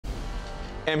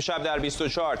امشب در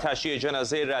 24 تشییع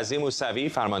جنازه رضی موسوی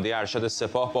فرمانده ارشد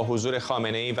سپاه با حضور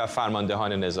خامنه و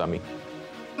فرماندهان نظامی.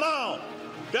 ما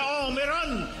به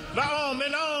آمران و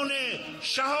عاملان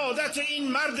شهادت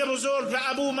این مرد بزرگ و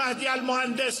ابو مهدی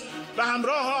المهندس و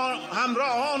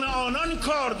همراهان آنان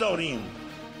کار داریم.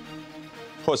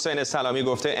 حسین سلامی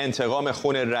گفته انتقام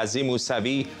خون رضی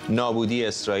موسوی نابودی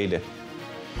اسرائیل.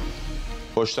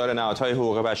 هشدار نهادهای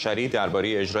حقوق بشری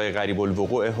درباره اجرای غریب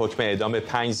الوقوع حکم اعدام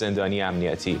 5 زندانی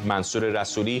امنیتی. منصور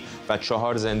رسولی و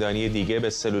 4 زندانی دیگه به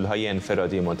سلولهای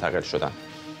انفرادی منتقل شدند.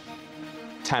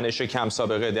 تنش کم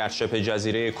سابقه در شبه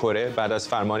جزیره کره بعد از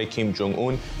فرمان کیم جونگ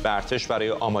اون به ارتش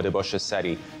برای آماده باش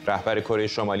سریع. رهبر کره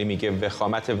شمالی میگه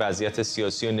وخامت وضعیت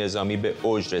سیاسی و نظامی به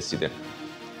اوج رسیده.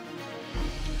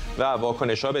 و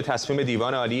واکنش‌ها به تصمیم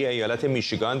دیوان عالی ایالت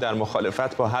میشیگان در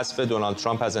مخالفت با حذف دونالد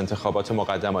ترامپ از انتخابات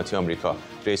مقدماتی آمریکا.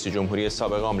 رئیس جمهوری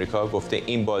سابق آمریکا گفته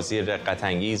این بازی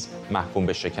رقت‌انگیز محکوم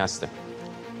به شکسته.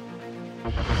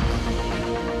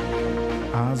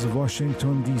 از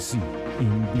واشنگتن دی سی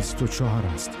این 24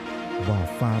 است با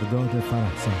فرداد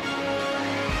فرحزاد.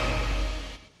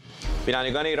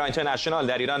 بینندگان ایران اینترنشنال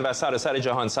در ایران و سراسر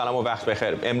جهان سلام و وقت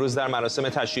بخیر. امروز در مراسم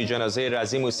تشییع جنازه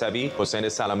رضی موسوی، حسین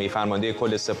سلامی فرمانده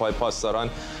کل سپاه پاسداران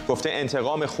گفته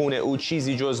انتقام خون او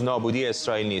چیزی جز نابودی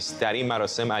اسرائیل نیست. در این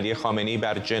مراسم علی خامنه‌ای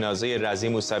بر جنازه رضی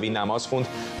موسوی نماز خواند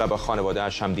و با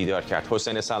خانواده‌اش هم دیدار کرد.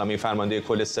 حسین سلامی فرمانده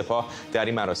کل سپاه در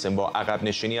این مراسم با عقب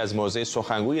نشینی از موضع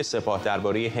سخنگوی سپاه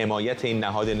درباره حمایت این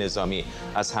نهاد نظامی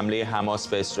از حمله حماس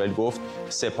به اسرائیل گفت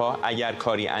سپاه اگر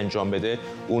کاری انجام بده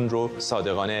اون رو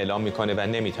صادقانه اعلام میکنه و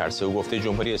نمیترسه. او گفته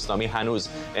جمهوری اسلامی هنوز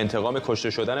انتقام کشته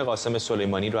شدن قاسم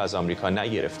سلیمانی رو از آمریکا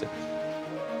نگرفته.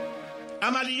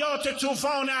 عملیات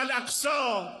طوفان الاقصی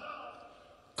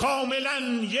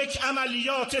کاملا یک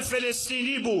عملیات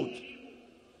فلسطینی بود.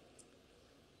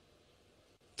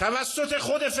 توسط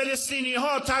خود فلسطینی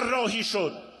ها طراحی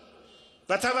شد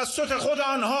و توسط خود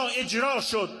آنها اجرا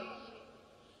شد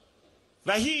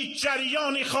و هیچ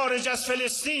جریانی خارج از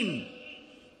فلسطین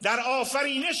در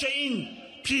آفرینش این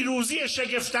پیروزی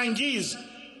شگفت‌انگیز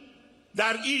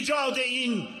در ایجاد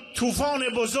این طوفان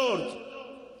بزرگ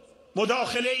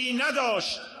مداخله ای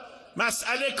نداشت.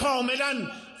 مسئله کاملا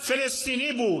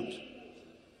فلسطینی بود،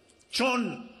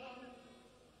 چون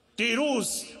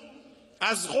دیروز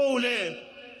از قول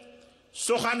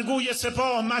سخنگوی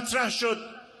سپاه مطرح شد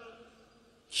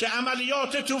که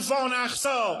عملیات طوفان الاقصی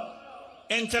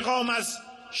انتقام از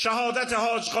شهادت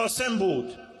حاج قاسم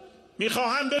بود.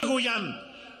 میخواهم بگویم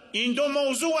این دو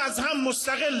موضوع از هم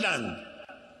مستقلند.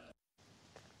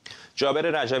 جابر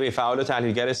رجبی فعال و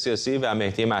تحلیلگر سیاسی و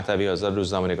مهدی مهدوی آزاد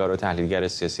روزنامه‌نگار و تحلیلگر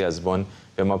سیاسی از بن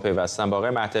به ما پیوستن. با آقای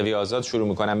مهدوی آزاد شروع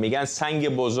میکنم. میگن سنگ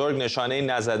بزرگ نشانه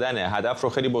نزدنه، هدف رو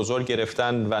خیلی بزرگ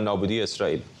گرفتن و نابودی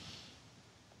اسرائیل.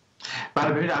 بله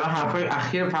ببینید الان حرفای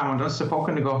اخیر فرماندهان سپاه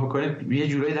رو نگاه میکنید یه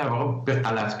جورایی در واقع به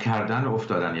غلط کردن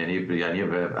افتادن، یعنی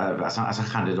اصلا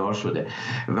خنده‌دار شده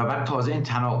و بعد تازه این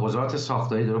تناقضات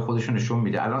ساختاری داره خودشون نشون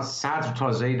میده. الان صدر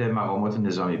تازه‌ای در مقامات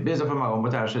نظامی به اضافه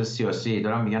مقامات ارشد سیاسی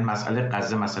دارن میگن مسئله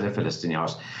غزه مسئله فلسطینی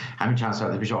هاست. همین چند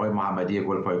ساعت پیش آقای محمدی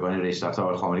گلپایگانی رئیس دفتر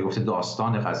آقای خامنه گفته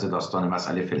داستان غزه داستان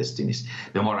مسئله فلسطینی است،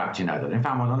 به ما ربطی نداره. این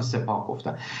فرماندهان سپاه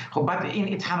گفتن. خب بعد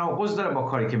این تناقض داره با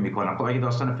کاری که میکنن. خب اگه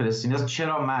داستان فلسطینی است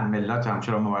چرا من ملت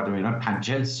چرا ما مردم ایران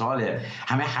 50 ساله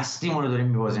همه هستیمون رو داریم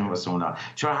می‌بازیم واسه اونا؟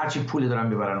 چرا هرچی پول دارن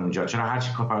میبرن اونجا؟ چرا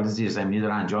هرچی کارفرمای زیرزمینی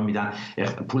دارن انجام میدن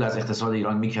پول از اقتصاد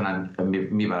ایران میکنن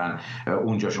میبرن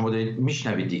اونجا؟ شما دارید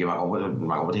میشنوید دیگه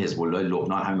مقامات حزب الله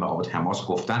لبنان، همین مقامات حماس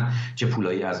گفتن چه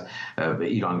پولایی از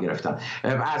ایران گرفتن.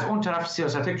 از اون طرف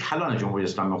سیاست کلان جمهوری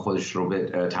اسلامی خودش رو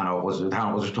به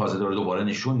تناقض تازه داره دوباره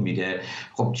نشون میده.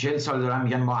 خب 40 سال دارن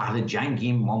میگن ما اهل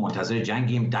جنگیم، ما منتظر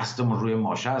جنگیم، دستمون روی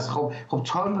ماشه است. خب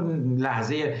تا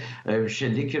لحظه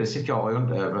شلیک رسید که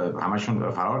آقایون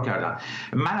همشون فرار کردن.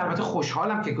 من البته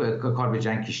خوشحالم که کار به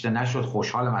جنگ کشیده نشد،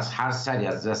 خوشحالم از هر سری،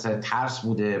 از سر ترس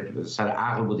بوده، سر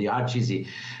عقل بوده یا هر چیزی،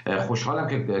 خوشحالم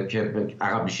که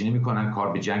عقب نشینی میکنن،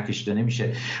 کار به جنگ کشیده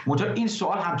نمیشه. منتها این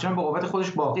سوال همچنان به قوت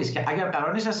خودش باقی است که اگر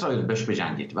قرار نیست اسرائیل بهش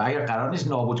بجنگید و اگر قرار نیست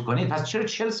نابود کنید، پس چرا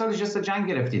 40 سال نشست جنگ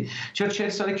گرفتید؟ چرا 40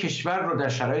 سال کشور رو در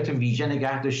شرایط ویژه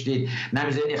نگه داشتید؟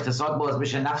 نمیذارید اقتصاد باز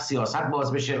بشه، نفت سیاست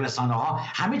باز بشه، رسانه‌ها،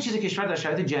 همه چیز کشور در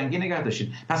شرایط جنگی نگه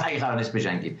داشتید. پس اگه قرار نیست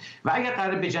بجنگید و اگر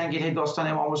قرار بجنگید داستان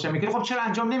امام حسین میگه خب چرا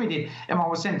انجام نمیدید؟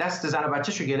 امام حسین دست زن و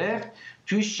بچه‌شو گرفت،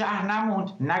 توی شهر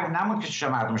نموند که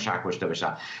مردم شهر کشته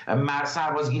بشن.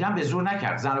 سربازگیرم به زور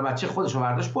نکرد، زن و بچه خودش رو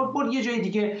برداشت برد یه جای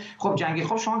دیگه. خب جنگید،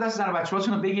 خب شما دست زن و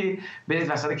بچه‌هاتون رو بگیرید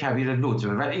برید وسط کویر لوت.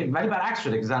 ولی برعکس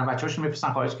شده که زن و بچه‌هاشون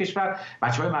میفرستن خارج کشور،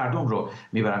 بچه‌های مردم رو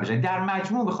میبرن بجنگن. در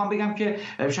مجموع میخوام بگم که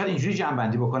شاید اینجوری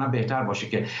جمع‌بندی بکنم بهتر باشه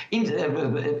که این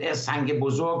سنگ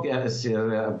بزرگ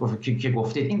که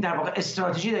گفتید، این در واقع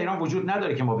استراتژی در ایران وجود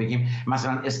نداره که ما بگیم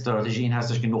مثلا استراتژی این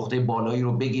هستش که نقطه بالایی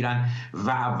رو بگیرن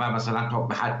و مثلا تا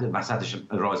به حد وسطش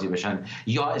راضی بشن،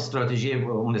 یا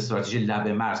استراتژی لب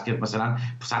مرز که مثلا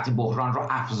سطح بحران رو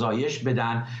افزایش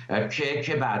بدن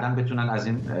که بعداً بتونن از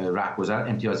این رهگذر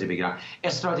امتیازی بگیرن.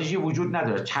 استراتژی وجود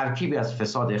نداره، ترکیبی از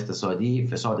فساد اقتصادی،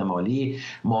 فساد مالی،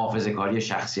 محافظه‌کاری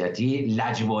شخصیتی،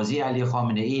 لجبازی علی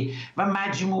خامنه‌ای و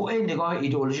مجموعه نگاه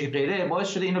ایدئولوژیک غیره باعث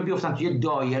شده اینو بیفتن توی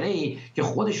دایره‌ای که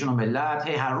خودشون و ملت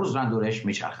هر روز دارن دورش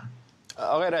میچرخن.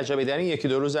 آقای رجبی، در این یکی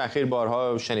دو روز اخیر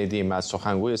بارها شنیدیم از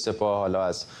سخنگوی سپاه، حالا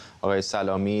از آقای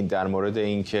سلامی، در مورد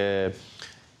اینکه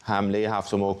حمله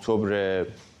 7 اکتبر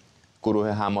گروه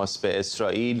حماس به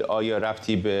اسرائیل آیا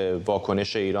ربطی به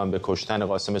واکنش ایران به کشتن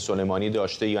قاسم سلیمانی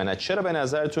داشته یا نه. چرا به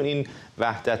نظرتون این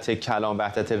وحدت کلام،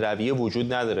 وحدت رویه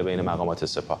وجود نداره بین مقامات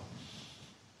سپاه؟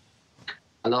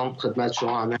 سلام خدمت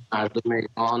شما همه مردم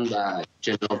ایران و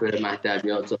جناب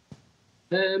مهدوی آزاد.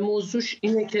 موضوعش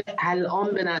اینه که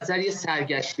الان به نظر یه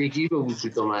سرگشتگی به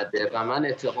وجود اومده و من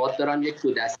اعتقاد دارم یک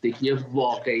دو دستگی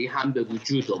واقعی هم به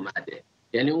وجود اومده.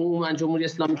 یعنی عموما جمهوری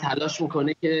اسلامی تلاش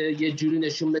میکنه که یه جوری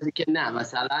نشون بده که نه،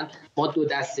 مثلا ما دو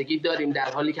دستگی داریم،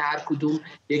 در حالی که هر کدوم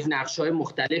یک نقش‌های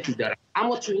مختلفی دارن.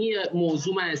 اما تو این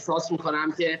موضوع من احساس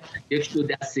میکنم که یک دو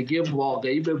دستگی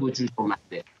واقعی به وجود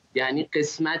اومده. یعنی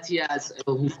قسمتی از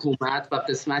حکومت و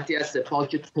قسمتی از سپاه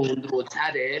که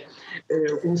تندروتره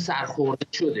اون سرخورده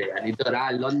شده، یعنی داره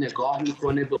الان نگاه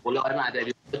میکنه به قول آقای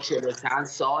مدنی 40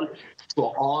 سال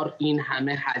شعار، این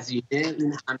همه هزینه،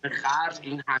 این همه خرج،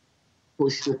 این همه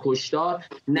کشت و کشتار،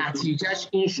 نتیجهش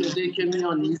این شده که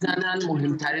میان میزنن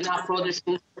مهمترین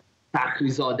افرادشون،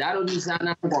 فرحزاد رو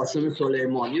میزنن، قاسم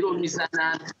سلیمانی رو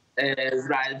میزنن،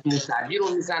 موسوی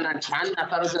رو میزنن، چند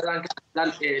نفر رو زدن که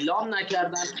اصلا اعلام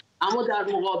نکردن، اما در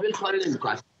مقابل کاری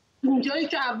نمیکنن. اونجایی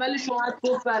که اول شما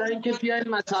گفت برای اینکه بیاین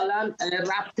مثلا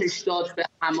ربطش داد به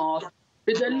حماس،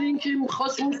 به دلیل اینکه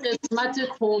میخواست اون قسمت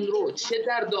تندرو چه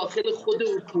در داخل خود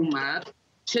حکومت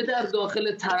چه در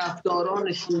داخل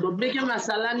طرفدارانشون رو بگه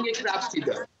مثلا یک ربطی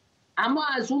داره. اما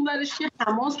از اون ورش که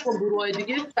حماس با گروه‌های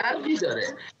دیگه فرقی داره.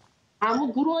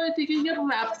 اما گروه دیگه یه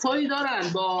ربطایی دارن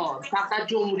با فقط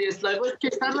جمهوری اسلامی، با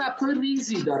کشور ربطای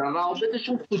ریزی دارن،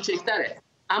 روابطشون کوچکتره.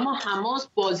 اما حماس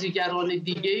بازیگران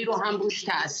دیگه ای رو هم روش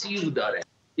تأثیر داره.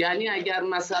 یعنی اگر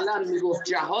مثلا میگفت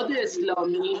جهاد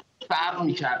اسلامی فرق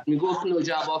میکرد، میگفت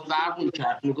نجبا فرق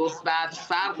میکرد، میگفت بعد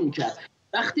فرق میکرد.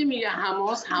 وقتی میگه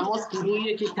حماس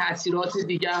گروهیه که تأثیرات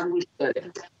دیگه هم روش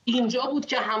داره. اینجا بود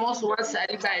که حماس اومد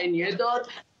سریع بیانیه داد،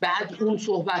 بعد اون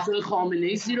صحبت‌های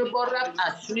خامنه‌ای زیر بار رفت،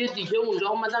 از سوی دیگه اونجا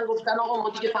اومدن گفتن آقا ما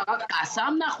دیگه فقط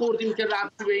قسم نخوردیم که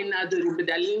ربطی به این نداریم، به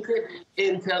دلیل اینکه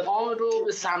انتقام رو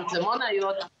به سمت ما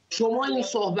نیاد شما این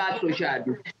صحبت رو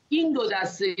کردید. این دو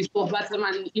دسته صحبت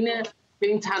من اینه که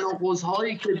این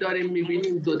تناقض‌هایی که داریم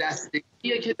می‌بینیم دو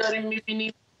دستگیه که داریم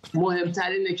می‌بینیم.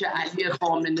 مهمترینه که علی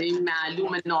خامنه‌ای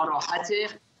معلوم ناراحته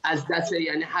از دست،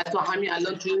 یعنی حتی همین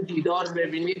الان تو این دیدار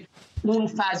ببینید اون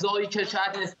فضایی که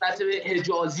شاید نسبت به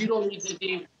حجازی رو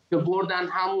می‌دیدیم که بردن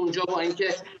همونجا، با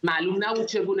اینکه معلوم نبود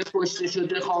چگونه کشته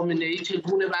شده، خامنه‌ای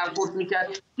چگونه برخورد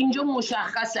میکرد، اینجا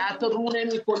مشخصه، حتی رو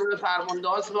نمی‌کنه به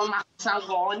فرماندهان و مخصوصا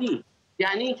قانی.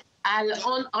 یعنی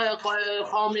الان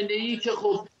خامنه‌ای که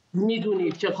خب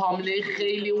میدونید که خامنه‌ای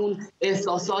خیلی اون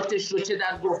احساساتش رو چه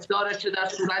در گفتارش چه در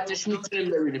صورتش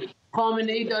میتونیم ببینیم.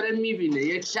 خامنه‌ای داره میبینه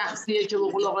یک شخصیه که به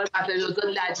قول آقای فرحزاد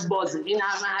لجبازه، این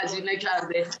همه هزینه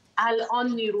کرده،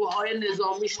 الان نیروهای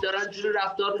نظامیش دارن جوری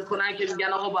رفتار میکنن که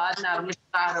میگن آقا باید نرمش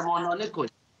قهرمانانه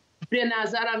کنیم. به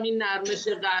نظرم این نرمش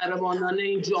قهرمانانه،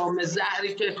 این جام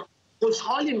زهری که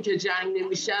خوشحالیم که جنگ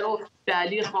نمیشه رو به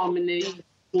علی خامنه‌ای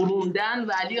قروندن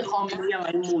و علی خامنه‌ای هم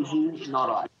این موضوع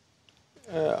ناراحت.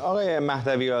 آقای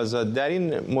مهدوی آزاد، در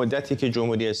این مدتی که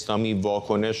جمهوری اسلامی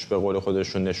واکنش به قول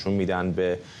خودشون نشون میدن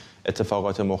به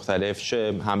اتفاقات مختلف،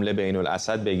 چه حمله بین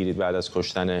الاسد بگیرید بعد از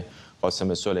کشتن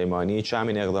قاسم سلیمانی، چه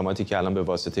همین اقداماتی که الان به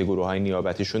واسطه گروه‌های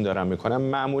نیابتیشون دارن میکنن،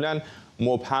 معمولاً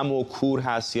مبهم و کور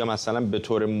هست یا مثلا به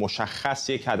طور مشخص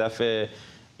یک هدف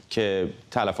که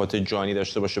تلفات جانی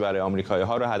داشته باشه برای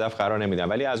آمریکایی‌ها رو هدف قرار نمیدن،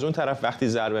 ولی از اون طرف وقتی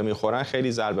ضربه میخورن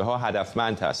خیلی ضربه ها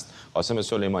هدفمند هست. قاسم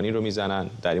سلیمانی رو میزنن،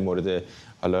 در این مورد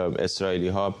حالا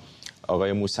اسرائیلی‌ها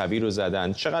آقای موسوی رو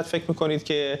زدن. چقدر فکر میکنید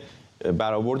که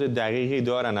برآورد دقیقی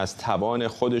دارن از توان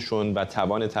خودشون و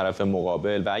توان طرف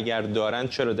مقابل، و اگر دارن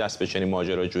چرا دست به چنین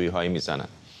ماجراجویی هایی میزنن؟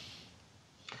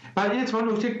 بعد این اتفاق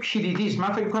نکته کلیدی است.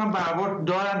 من فکر می‌کنم برآورد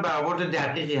دارن، برآورد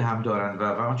دقیقی هم دارن و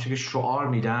آنچه که شعار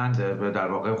میدن در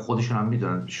واقع خودشون هم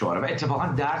میدونن شعاره، و اتفاقا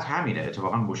درد همینه،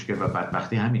 اتفاقا مشکل و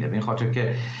بدبختی همینه. به این خاطر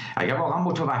که اگر واقعا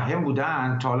متوهم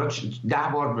بودن تا حالا 10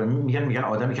 بار میگن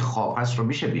آدمی که خواب هست رو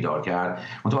میشه بیدار کرد،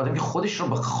 اون آدمی که خودش رو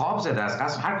به خواب زده از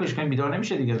قصد هر کاری کنه بیدار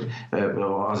نمیشه دیگه،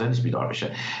 حاضر نیست بیدار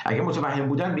بشه. اگر متوهم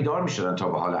بودن بیدار میشدن تا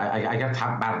به حال، اگر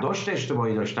برداشت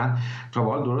اشتباهی داشتن تا به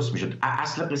حال درست میشد.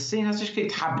 اصل قصه این هستش که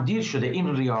تبدیل شده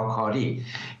این ریاکاری،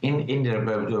 این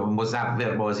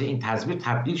مزوربازی، این تزویر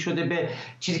تبدیل شده به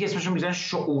چیزی که اسمشون میذارن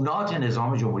شؤونات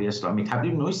نظام جمهوری اسلامی،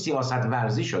 تبدیل به نوعی سیاست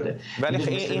ورزی شده. ولی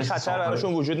این خطر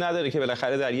براشون وجود نداره که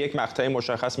بالاخره در یک مقطعی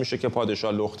مشخص میشه که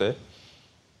پادشاه لخته؟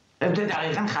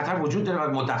 دقیقاً خطر وجود داره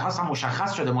و مدت هاست هم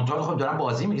مشخص شده، منتها خب دارن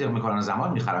بازی میکنن،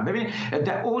 زمان میخرن. ببین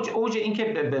در اوج این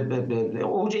که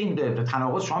اوج این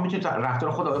تناقض شما میتونید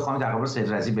رفتار خود آقای خامنه در قبال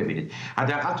سید رضی ببینید.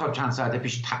 حداقل تا چند ساعت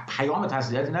پیش پیام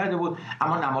تسلیتی نداده بود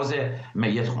اما نماز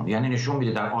میت خوند، یعنی نشون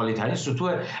میده در عالی ترین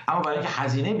سطوح، اما برای اینکه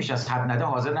هزینه بیش از حد نده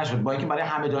حاضر نشد، با اینکه برای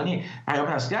همدانی پیام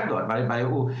تسلیت داد، برای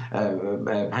او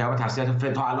پیام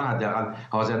تسلیت تا الان حداقل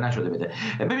حاضر نشده بده.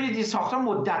 ببینید این ساختار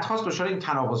مدت هاست دچار این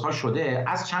تناقض ها شده.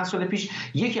 از چند سال پیش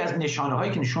یکی از نشانه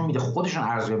هایی که نشون میده خودشون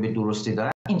ارزیابی درستی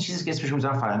دارن این چیزی که اسمش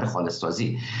میذارن فرآیند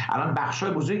خالص‌سازی. الان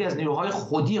بخشای بزرگی از نیروهای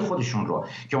خودی خودشون رو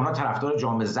که اونا طرفدار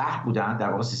جام زهر بودن، در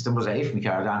واقع سیستم رو ضعیف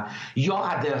می‌کردن، یا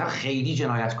حداقل خیلی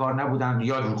جنایتکار نبودن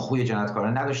یا خوی جنایتکار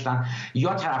نداشتن،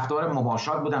 یا طرفدار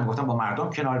مماشات بودن، گفتن با مردم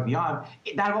کنار بیان،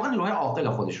 در واقع نیروهای عاقل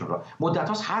خودشون رو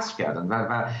مدت‌هاست حذف کردن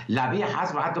و لبه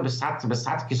حذف حتی به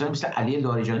سطح کسانی مثل علی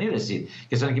لاریجانی رسید،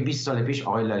 کسانی که 20 سال پیش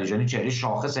آقای لاریجانی چهره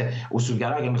شاخص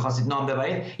اصولگرا اگه می‌خواستید نام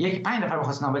ببرید، یک 5 نفر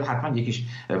می‌خواست نام ببرید، حتما یکیش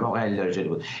آقای علی لاریجانی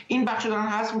بود. این بخش دارن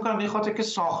حذف میکنن به خاطر که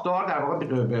ساختار در واقع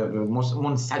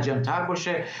منسجم‌تر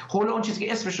باشه حول اون چیزی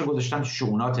که اسمش رو گذاشتن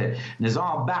شؤونات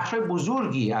نظام. بخشای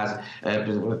بزرگی از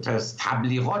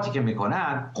تبلیغاتی که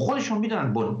میکنن خودشون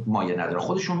میدونن مایه نداره،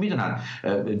 خودشون میدونن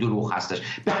دروغ هستش.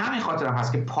 به همین خاطر هم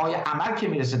هست که پای عمل که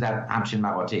میرسه در همچین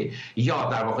مقاطعی یا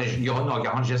در واقع یا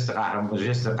ناگهان جست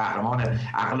قهرمان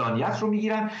عقلانیت رو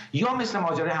میگیرن، یا مثل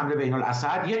ماجرای حمله بین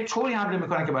الاسد یه طوری حمله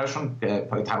میکنن که براشون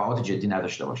تبعات جدی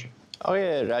نداشته باشه.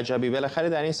 آقای رجبی، بالاخره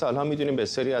در این سالها میدونیم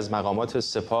بسیاری از مقامات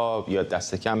سپاه یا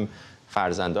دست کم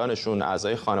فرزندانشون،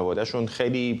 اعضای خانوادهشون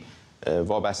خیلی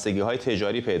وابستگی‌های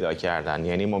تجاری پیدا کردن.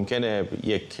 یعنی ممکنه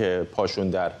یک پاشون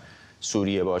در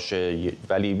سوریه باشه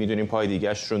ولی میدونیم پای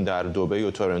دیگه‌شون در دبی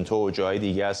و تورنتو و جای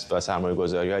دیگه است و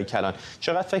سرمایه‌گذاری‌های کلان.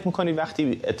 چقدر فکر می‌کنید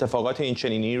وقتی اتفاقات این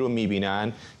چنینی رو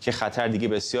می‌بینن که خطر دیگه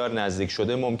بسیار نزدیک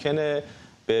شده ممکنه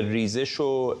به ریزش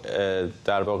و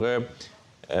در واقع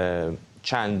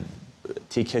چند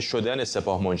تیکه شدن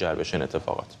سپاه منجر بشن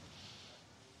اتفاقات؟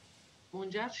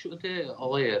 منجر شده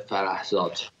آقای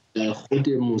فرحزاد. خود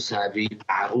موسوی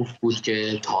معروف بود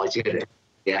که تاجره،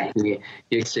 یعنی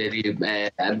یک سری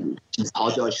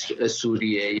چیزها داشت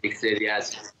سوریه، یک سری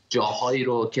از جاهایی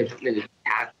رو که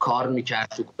کار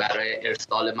میکرد برای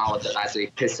ارسال مواد غذایی.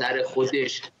 پسر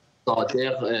خودش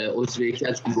صادق عضو یکی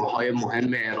از گروه‌های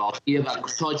مهم عراقیه و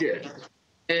تاجره.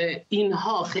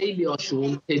 اینها خیلی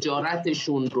هاشون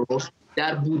تجارتشون رو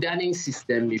در بودن این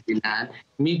سیستم میبینن،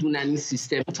 میدونن این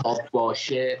سیستم تاپ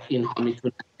باشه اینها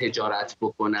میتونن تجارت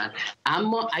بکنن.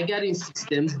 اما اگر این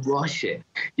سیستم باشه،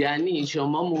 یعنی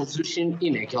شما موضوعش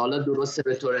اینه که حالا درسته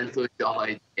به تورنتو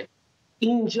جاهای دیگه،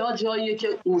 اینجا جاییه که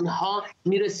اونها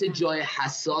میرسه جای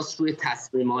حساس روی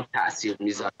تصمیمات تاثیر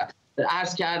میذارن.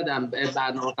 عرض کردم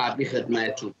برنامه قبلی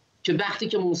خدمتتون که وقتی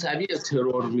که موسوی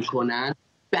ترور میکنن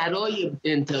برای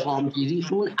انتقام گیری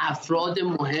اون افراد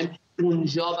مهم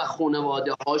اونجا و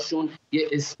خانواده هاشون یه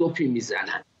استوپی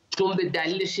میزنن، چون به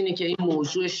دلیلش اینه که این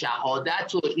موضوع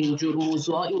شهادت و اینجور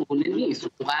موضوعات اینگونه نیست.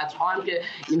 بعدها هم که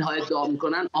اینها ادعا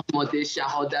میکنن آماده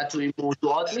شهادت و این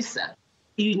موضوعات نیستن.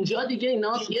 اینجا دیگه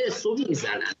اینا یه استوپی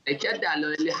میزنن. یکی از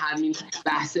دلایل همین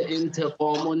بحث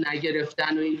انتقام و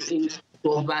نگرفتن و این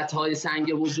صحبت‌های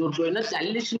سنگ بزرگ و اینا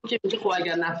دلیلش اینه که میگه خب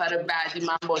اگر نفر بعدی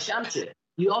من باشم چه؟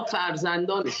 یا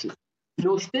فرزندانشون.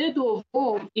 نکته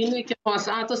دوم اینه که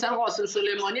مثلا حتی سر قاسم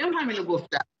سلیمانی هم همینو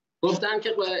گفتن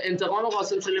که انتقام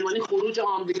قاسم سلیمانی خروج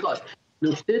آمریکاست.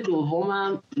 نکته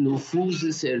دومم نفوذ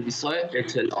سرویس‌های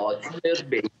اطلاعاتی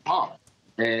بین‌ها،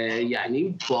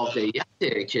 یعنی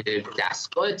واقعیته که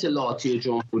دستگاه اطلاعاتی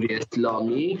جمهوری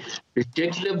اسلامی به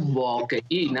شکل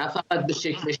واقعی نه فقط به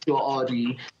شکل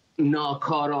شعاری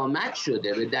ناکارآمد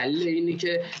شده به دلیل اینی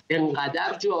که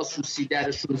انقدر جاسوسی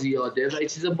درشون زیاده و یه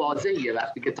چیز واضحیه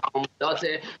وقتی که تعاملات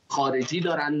خارجی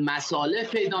دارن مصالح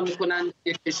پیدا میکنن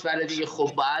یک کشور دیگه،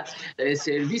 خب باید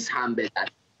سرویس هم بدن.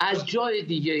 از جای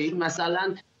دیگه این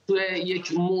مثلا تو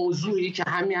یک موضوعی که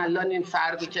همین الان این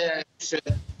فردی که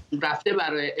رفته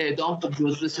برای اعدام خب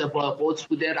جزو سپاه قدس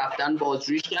بوده، رفتن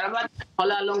بازجوییش کردن،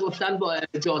 حالا الان گفتن با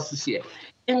جاسوسیه.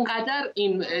 اینقدر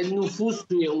این نفوذ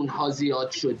توی اونها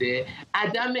زیاد شده،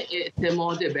 عدم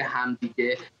اعتماد به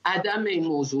همدیگه، عدم این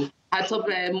موضوع. حتی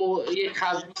یک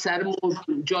سر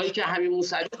جایی که همین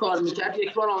موسوی کار میکرد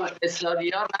یک بار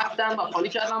اسرائیلی‌ها رفتن و خالی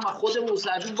کردن و خود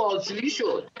موسوی بازجویی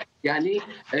شد. یعنی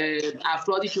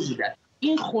افرادی که بودن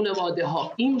این خانواده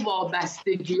ها، این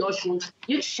وابستگی هاشون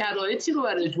یک شرایطی رو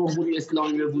برای جمهوری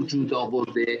اسلامی به وجود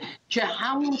آورده که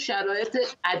همون شرایط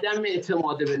عدم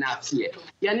اعتماد به نفسیه.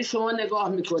 یعنی شما نگاه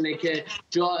میکنه که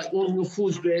اون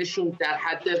نفوذ بهشون در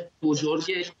حد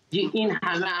بزرگه، این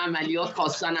همه عملیات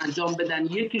خواستن انجام بدن،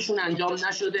 یکیشون انجام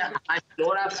نشده، همش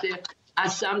دو رفته.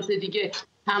 از سمت دیگه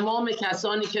تمام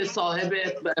کسانی که صاحب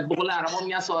به قول عربا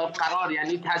میگن صاحب قرار،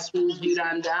 یعنی تصمیم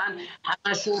گیرندن،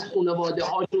 همشون خانواده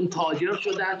هاشون تاجر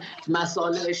شدن،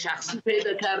 مصالح شخصی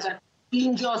پیدا کردن.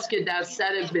 اینجاست که در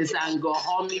سر بزنگاه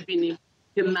ها میبینیم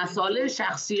که مصالح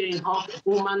شخصی اینها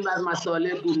عموماً بر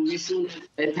مصالح گروهیشون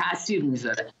تأثیر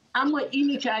میذاره. اما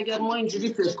اینی که اگر ما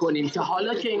اینجوری فکر کنیم که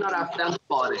حالا که اینا رفتن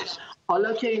خارج،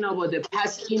 حالا که اینا باده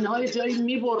پس اینها جایی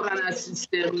میبرن از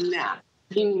سیستم، نه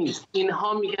این نیست.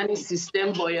 اینها میگن این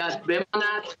سیستم باید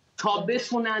بماند تا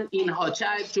بتونن اینها چه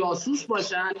جاسوس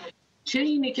باشن چه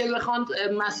اینی که بخوان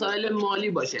مسائل مالی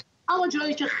باشه. اما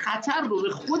جایی که خطر رو به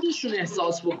خودشون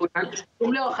احساس بکنن،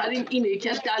 جمله آخرین اینه، یکی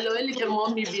از دلایلی که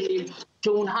ما میبینیم که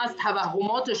اونها از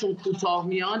توهماتشون کوتاه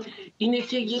میان اینه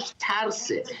که یک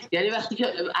ترسه. یعنی وقتی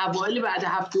که اوایل بعد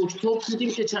 7 اکتبر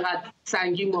دیدیم که چقدر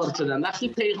سنگین وارد شدن، وقتی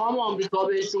پیغام آمریکا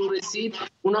بهشون رسید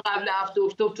اونا قبل 7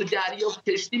 اکتبر تو دریا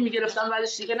کشتی میگرفتن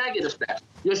بعدش دیگه نگرفتن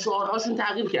یا شعارهاشون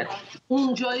تغییر کرد.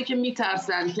 اون جایی که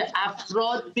میترسن که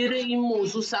افراد بره این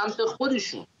موضوع سمت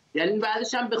خودشون، یعنی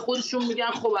بعدش هم به خودشون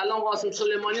میگن خب الان قاسم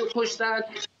سلیمانی رو کشتن،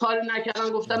 کاری نکردن،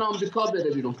 گفتن آمریکا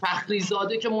بره بیرون،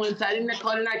 فرحزاده که مهمترین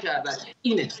کاری نکردن.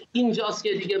 اینجاست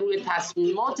که دیگه روی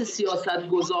تصمیمات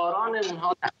سیاستگزاران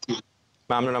اونها تاثیر.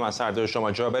 ممنونم از هر دو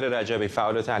شما. جابر رجبی،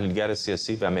 فعال تحلیلگر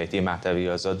سیاسی، و مهدی مهدوی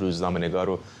آزاد، روزنامه‌نگار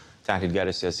و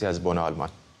تحلیلگر سیاسی از بن آلمان.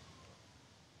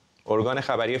 ارگان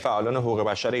خبری فعالان حقوق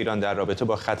بشر ایران در رابطه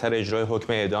با خطر اجرای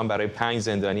حکم اعدام برای 5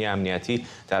 زندانی امنیتی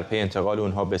در پی انتقال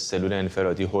اونها به سلول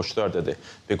انفرادی هشدار داده.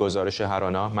 به گزارش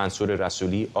هرانا، منصور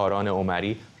رسولی، آران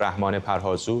عمری، رحمان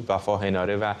پرهازو، وفا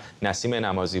هناره و نسیم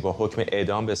نمازی با حکم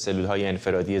اعدام به سلول‌های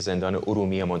انفرادی زندان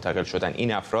ارومیه منتقل شدند.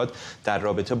 این افراد در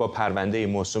رابطه با پرونده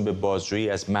موسوم به بازجویی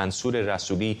از منصور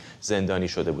رسولی زندانی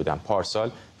شده بودند.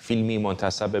 پارسال فیلمی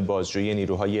منتسب به بازجویی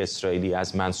نیروهای اسرائیلی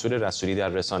از منصور رسولی در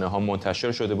رسانه‌ها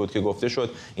منتشر شده بود که گفته شد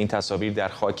این تصاویر در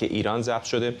خاک ایران ضبط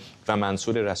شده و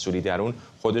منصور رسولی در اون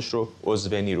خودش رو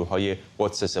عضو نیروهای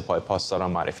قدس سپاه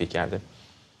پاسداران معرفی کرده.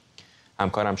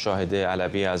 همکارم شاهد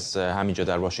علوی از همینجا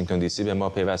در واشنگتن دی سی به ما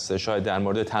پیوسته. شاهد، در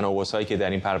مورد تناقض‌هایی که در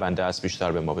این پرونده است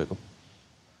بیشتر به ما بگو.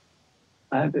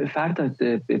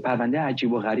 فرداد، پرونده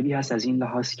عجیب و غریبی هست از این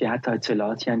لحاظ که حتی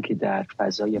اطلاعاتی هم که در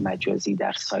فضای مجازی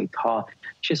در سایت ها،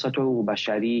 چه سایت های حقوق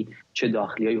بشری چه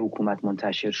داخلی های حکومت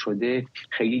منتشر شده،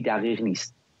 خیلی دقیق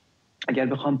نیست. اگر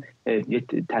بخوام یه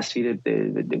تصویر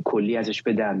کلی ازش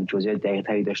بدم، جزئیات دقیق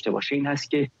تری داشته باشه، این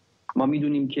هست که ما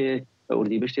میدونیم که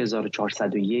اردیبهشت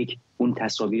 1401 اون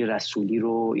تصاویر رسولی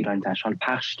رو ایران اینترنشنال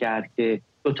پخش کرد که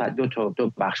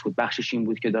دو بخش بود. بخشش این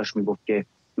بود که داشت میگفت که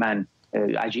من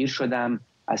اجیر شدم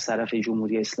از طرف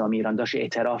جمهوری اسلامی ایران، داشت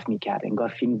اعتراف میکرد، انگار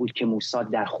فیلم بود که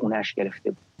موساد در خونش گرفته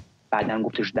بود، بعداً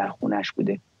گفتش در خونش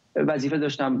بوده. وظیفه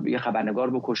داشتم یه خبرنگار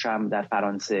بکشم در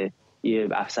فرانسه، یه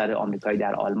افسر آمریکایی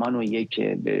در آلمان و یک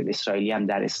اسرائیلی هم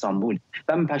در استانبول،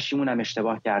 و من پشیمونم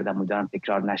اشتباه کردم و دارم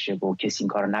تکرار نشه و کسی این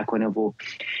کارو نکنه. و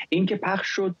این که پخش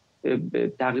شد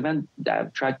تقریبا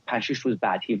شاید 5-6 روز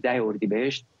بعد، 17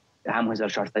 اردیبهشت هم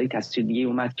 1400 تصویر دیگه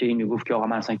اومد که این میگفت که آقا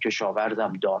من اصلا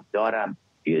کشاورزم، دارم،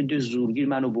 یه دو زورگیر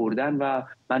منو بردن و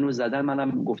منو زدن،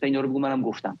 منم گفتن اینا رو بگو، منم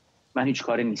گفتم من هیچ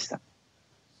کاری نیستم.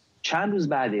 چند روز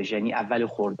بعدش، یعنی اول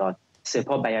خرداد،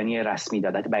 سپاه بیانیه رسمی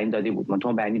داد، بیان داده بود،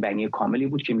 منتها بیانیه کاملی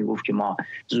بود که میگفت که ما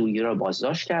زورگیرا رو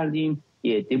بازداشت کردیم،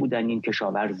 یه عده بودن این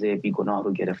کشاورز بیگناه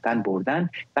رو گرفتن بردن.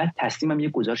 بعد تصمیمم یه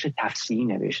گزارش تفصیلی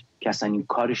نوشت که اصلا این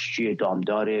کارش چیه،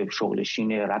 دامدار،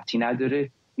 شغلشین، ربطی نداره،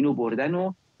 اینو بردن.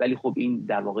 و ولی خب این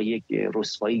در واقع یک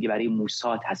رسوایی برای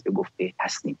موساد هست به گفته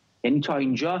تسنیم، یعنی تا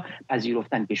اینجا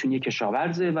پذیرفتن که ایشون یک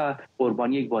کشاورزه و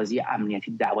قربانی یک بازی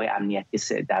امنیتی، دعوای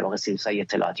امنیتی در واقع سرویس‌های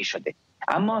اطلاعاتی شده.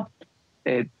 اما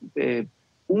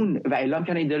اون و اعلام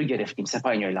کردن این رو گرفتیم.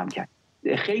 سپاه اینو اعلام کرد.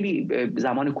 خیلی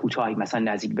زمان کوتاهی، مثلا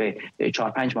نزدیک به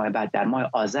 4-5 ماه بعد در ماه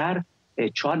آذر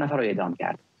 4 نفر رو اعدام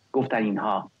کرد. گفتن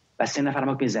اینها و 3 نفر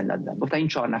ما به زندان دادن. گفتن این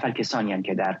 4 نفر کسانی هستند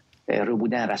که در رو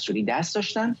بودن رسولی دست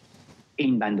داشتن،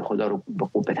 این بنده خدا رو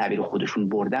به تعبیر خودشون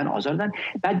بردن، آزاردن،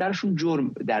 بعد براشون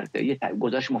جرم در یه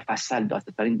گزارش مفصل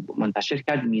دادستانی منتشر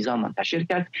کرد، میزان منتشر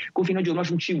کرد، گفت اینا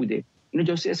جرمشون چی بوده؟ اینا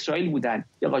جاسوس اسرائیل بودن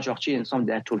یا قاچاقچی انسان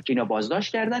در ترکیه، اینا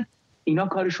بازداشت کردن، اینا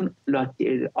کارشون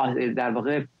در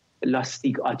واقع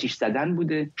لاستیک آتش زدن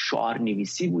بوده، شعار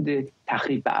نویسی بوده،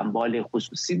 تخریب به اموال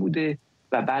خصوصی بوده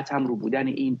و بعد هم رو بودن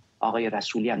این آقای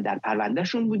رسولی هم در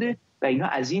پروندهشون بوده و اینا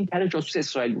از این طرح جاسوس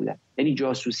اسرائیل بودن. یعنی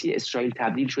جاسوسی اسرائیل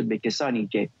تبدیل شد به کسانی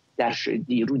که در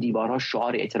رو دیوارها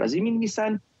شعار اعتراضی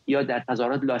می‌نویسن یا در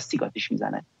تظاهرات لاستیک آتش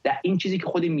میزنن. در این چیزی که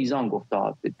خود میزان گفته،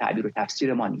 تعبیر و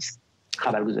تفسیر ما نیست،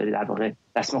 خبرگزاری در واقع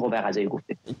رسم قوه قضاییه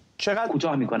گفته. چقدر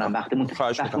کوتاه میکنم،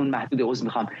 وقتمون محدوده، عذر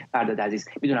میخوام فرداد عزیز،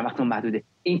 میدونم وقتمون محدوده.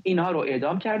 اینها رو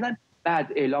اعدام کردن،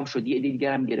 بعد اعلام شد یه عده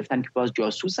دیگه هم گرفتن که باز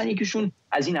جاسوسن. یکیشون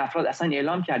از این افراد اصلا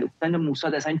اعلام کرده گفتن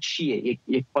موساد اصلا چیه،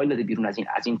 یک فایل داده بیرون از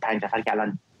این 5 نفر که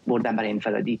الان بردن برای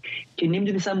انفرادی که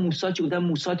نمیدونستن موساد چی، بودن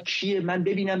موساد کیه، من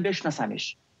ببینم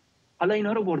بشناسمش. حالا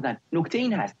اینها رو بردن. نکته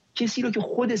این هست کسی رو که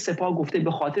خود سپاه گفته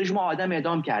به خاطرش ما آدم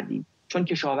اعدام کردیم چون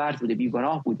کشاورز بوده،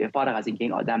 بیگناه بوده، فارغ از اینکه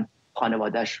این آدم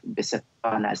خانواده‌اش به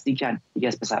سپاه نزدیکن، یکی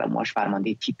از پسرعموهاش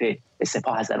فرمانده تیپ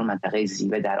سپاه از اون منطقه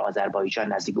زیوه در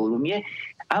آذربایجان نزدیک ارومیه،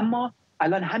 اما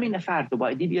الان همین فرد رو با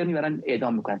ایدی بیار میبرن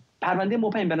اعدام میکنن. پرونده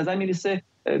مبهم به نظر میرسه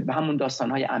به همون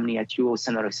داستان‌های امنیتی و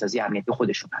سناریوسازی امنیتی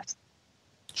خودشون هست.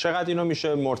 چقدر اینو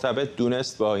میشه مرتبط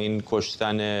دونست با این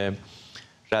کشتن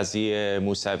رضی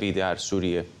موسوی در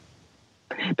سوریه؟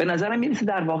 به نظرم میرسه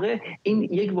در واقع این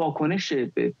یک واکنش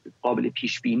قابل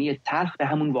پیش بینی تلخ به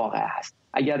همون واقعه هست.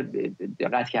 اگر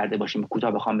دقت کرده باشیم،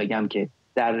 کوتاه بخوام بگم که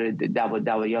در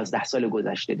 11 سال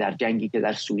گذشته در جنگی که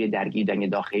در سوریه درگیر جنگ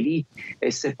داخلی،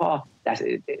 سپاه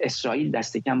اسرائیل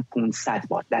دست کم 500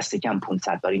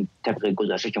 بار این طبق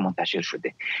گزارشی که منتشر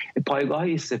شده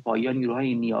پایگاه‌های سپاهی یا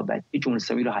نیروهای نیابتی جمهوری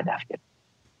اسلامی رو هدف گرفت.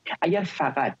 اگر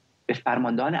فقط به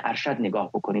فرماندهان ارشد نگاه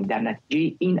بکنیم، در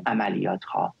نتیجه این عملیات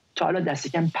ها تا حالا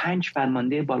دست کم 5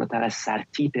 فرمانده بالاتر از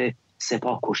سرتیپ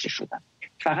سپاه کشته شدن.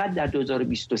 فقط در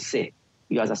 2023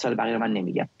 11 سال بقیه من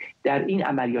نمیگم، در این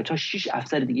عملیات ها 6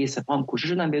 افسر دیگه سپاه هم کشته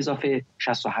شدن به اضافه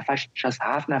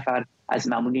 67 نفر از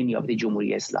مامورین نیابتی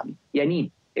جمهوری اسلامی.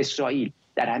 یعنی اسرائیل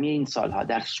در همه این سالها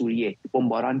در سوریه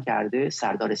بمباران کرده،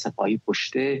 سردار سپاهی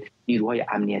کشته، نیروهای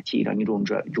امنیتی ایرانی رو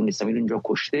اونجا، جمهوری اسلامی رو اونجا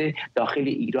کشته، داخل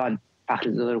ایران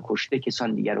فرحزاد رو کشته،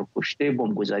 کسان دیگر رو کشته،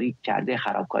 بمبگذاری کرده،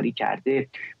 خرابکاری کرده،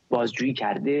 بازجویی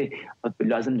کرده،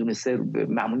 لازم دونسته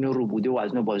مامورین رو بوده و از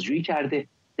اونها بازجویی کرده.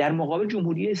 در مقابل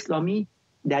جمهوری اسلامی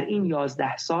در این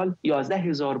 11 سال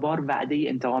 11,000 بار وعده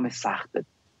انتقام سخت داد.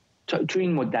 تو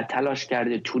این مدت تلاش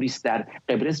کرده توریست در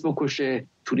قبرس بکشه،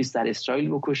 توریست در اسرائیل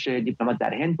بکشه، دیپلمات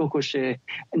در هند بکشه،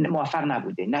 موفق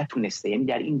نبوده، نتونسته. یعنی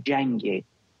در این جنگ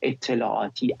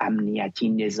اطلاعاتی، امنیتی،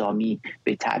 نظامی،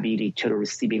 به تعبیری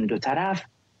تروریستی بین دو طرف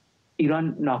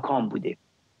ایران ناکام بوده.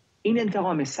 این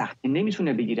انتقام سخت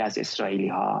نمیتونه بگیره از اسرائیلی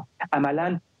ها،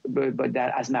 عملاً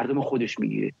از مردم خودش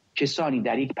میگیره. کسانی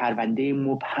در یک پرونده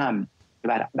مبهم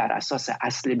بر اساس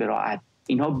اصل براءت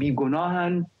اینها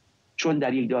بیگناهن، چون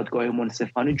در یک دادگاه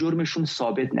منصفانه جرمشون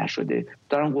ثابت نشده،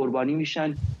 دارن قربانی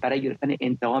میشن برای گرفتن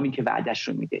انتقامی که وعدهش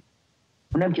رو میده.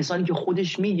 اونم کسانی که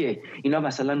خودش میگه اینا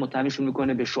مثلا متهمشون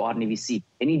میکنه به شعار نویسی،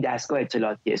 یعنی دستگاه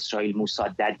اطلاعاتی اسرائیل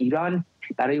موساد در ایران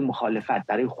برای مخالفت،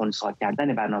 برای خنثی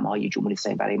کردن برنامه‌های جمهوری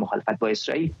اسلامی برای مخالفت با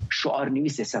اسرائیل شعار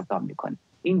نویس استخدام میکنه.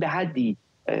 این به حدی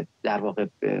در واقع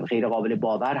غیر قابل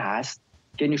باور هست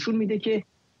که نشون میده که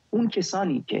اون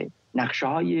کسانی که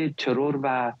نقشه‌های ترور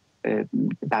و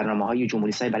برنامه‌های جمهوری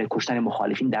اسلامی برای کشتن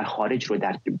مخالفین در خارج رو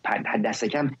در دست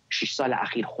کم 6 سال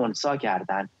اخیر خنثی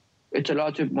کردن،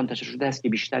 اطلاعات منتشر شده است که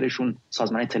بیشترشون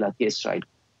سازمان اطلاعاتی اسرائیل،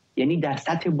 یعنی در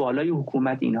سطح بالای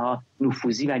حکومت اینها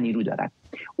نفوذی و نیرو دارن.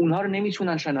 اونها رو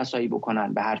نمیتونن شناسایی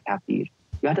بکنن به هر تقدیر،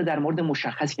 یا حتی در مورد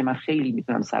مشخصی که من خیلی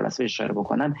میتونم سربسته اشاره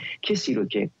بکنم، کسی رو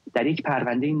که در یک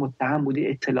پرونده متهم بوده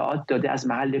اطلاعات داده از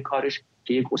محل کارش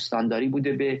که یک استانداری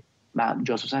بوده به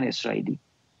جاسوسان اسرائیلی،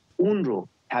 اون رو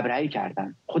تبرئه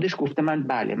کردن، خودش گفته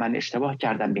من اشتباه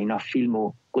کردم، به اینا فیلم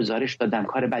و گزارش دادم،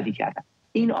 کار بدی کردم.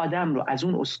 این آدم رو از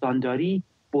اون استانداری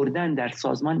بردن در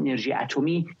سازمان انرژی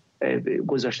اتمی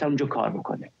گذاشتن اونجا کار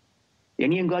بکنه.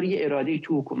 یعنی انگار یه اراده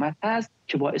تو حکومت هست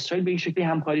که با اسرائیل به این شکلی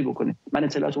همکاری بکنه. من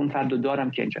اطلاعات اون فرد رو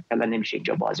دارم که اینجا کلا نمیشه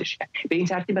اینجا بازش کرد. به این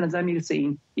ترتیب به نظر میرسه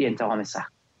این یه انتقام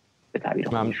سخت به تعبیر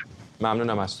خودش.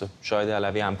 ممنونم از تو. شاهد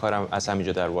علوی همکارم از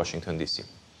همینجا در واشنگتن دی سی.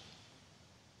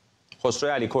 خسرو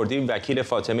علیکردی وکیل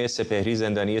فاطمه سپهری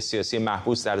زندانی سیاسی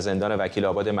محبوس در زندان وکیل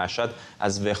آباد مشهد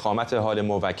از وخامت حال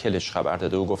موکلش خبر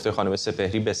داده. او گفته خانم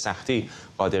سپهری به سختی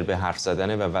قادر به حرف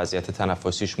زدن و وضعیت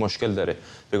تنفسیش مشکل داره.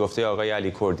 به گفته آقای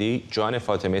علیکردی جان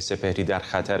فاطمه سپهری در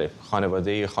خطره.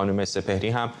 خانواده خانم سپهری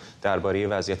هم درباره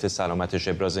وضعیت سلامتش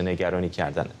ابراز نگرانی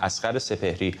کردند. اصغر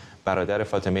سپهری برادر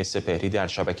فاطمه سپهری در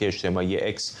شبکه اجتماعی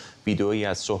اکس ویدئویی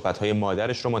از صحبت‌های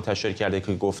مادرش رو منتشر کرده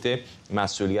که گفته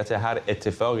مسئولیت هر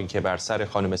اتفاقی که بر سر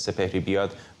خانم سپهری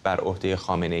بیاد بر عهده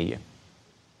خامنه‌ایه.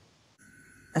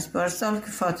 از پارسال که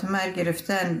فاطمه رو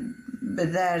گرفتن به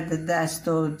درد دست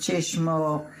و چشم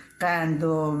و قند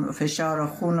و فشار و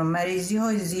خون و مریضی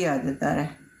های زیاده داره،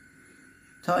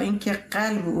 تا اینکه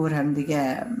قلب او هم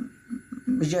دیگه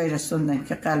به جای رسوندن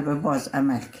که قلب باز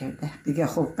عمل کرده. دیگه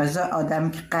خب غذا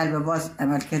آدم که قلب باز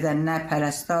عمل کرده، نه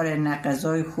پرستار، نه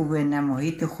غذای خوبه، نه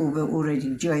محیط خوبه، او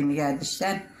رو جای نگه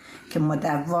داشتن که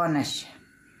مدوا نشه.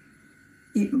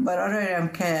 برای هم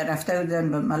که رفته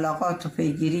بودن به ملاقات و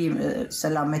پیگیری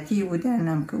سلامتی بودن،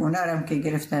 هم که اونا هم که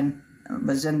گرفتن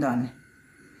به زندانه.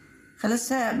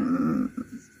 خلاص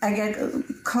اگر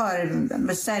کار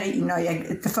به سر اینا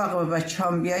یک اتفاق به بچه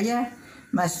هم بیایه،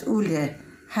 مسئول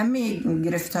همه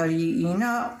گرفتاری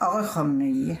اینا آقای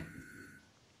خامنه‌ایه.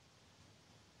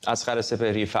 اصغر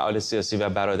سپهری فعال سیاسی و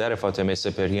برادر فاطمه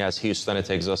سپهری از هیوستن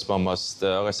تگزاس با ماست.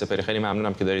 آقای سپهری خیلی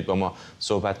ممنونم که دارید با ما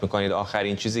صحبت میکنید.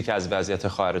 آخرین چیزی که از وضعیت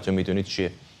خواهرتون میدونید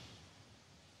چیه؟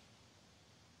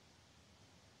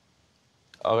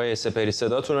 آقای سپهری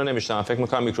صداتون رو نمیشنوم، فکر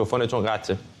میکنم میکروفونتون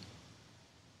قطعه.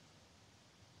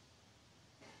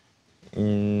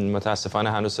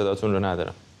 متاسفانه هنوز صداتون رو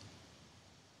ندارم.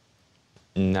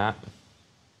 نه،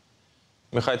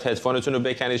 میخواید هدفونتون رو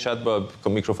بکنید، شاید با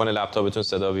میکروفون لپتاپتون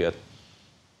صدا بیاد.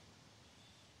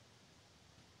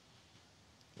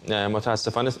 نه،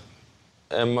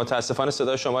 متاسفانه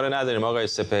صدای شما رو نداریم آقای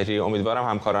سپهری. امیدوارم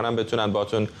همکارانم بتونن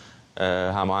باتون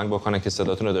هماهنگ بکنن که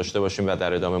صداتون رو داشته باشیم و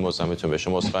در ادامه مزاحمتون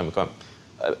بشیم. عذرخواهی میکنم.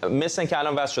 مثل که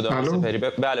الان وصل شده آقای سپهری.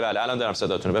 بله الان دارم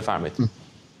صداتون رو، بفرمایید.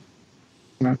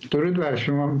 درود بر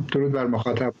شما، درود بر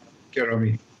مخاطب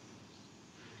گرامی.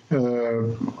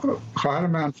 خواهر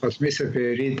من فاطمه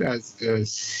سپهری از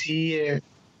 30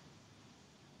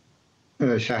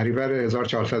 شهریور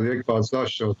 1401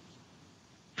 بازداشت شد.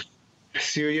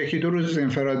 31 روز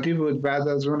انفرادی بود. بعد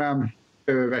از اونم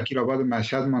به وکیل آباد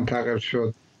مشهد منتقل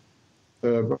شد.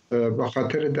 با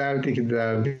خاطر دردی که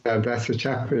در دست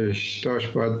چپش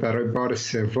داشت باید برای بار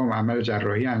سوم عمل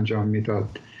جراحی انجام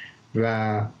میداد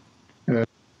و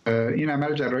این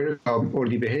عمل جراحی رو تا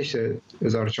اردیبهشت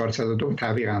 1402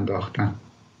 تعویق انداختن.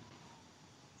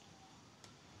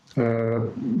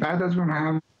 بعد از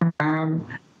اون هم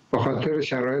با خاطر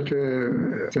شرایط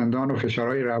زندان و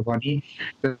فشارهای روانی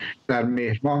در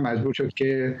مهر ماه مجبور شد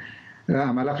که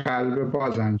عمل قلب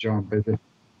باز انجام بده.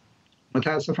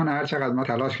 متاسفانه هر چقدر ما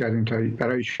تلاش کردیم تا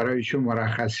برای ایشون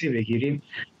مرخصی بگیریم،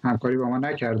 همکاری با ما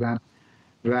نکردن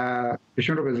و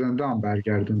ایشون رو به زندان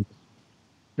برگردوند.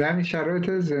 در این شرایط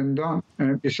زندان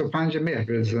 25 مهر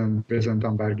به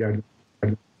زندان برگردوند.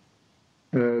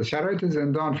 شرایط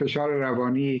زندان، فشار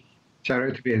روانی،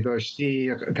 شرایط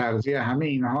بهداشتی، تغذیه، همه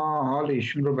اینها حال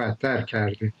ایشون رو بدتر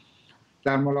کرده.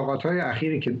 در ملاقات‌های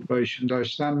اخیری که با ایشون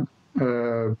داشتن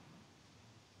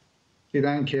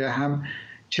دیدن که هم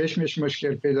چشمش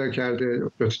مشکل پیدا کرده،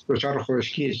 دچار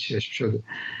خشکی چشم شده،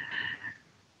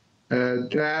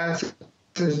 دست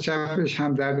چپش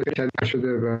هم درد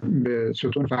شده و به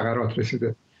ستون فقرات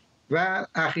رسیده و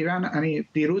اخیراً یعنی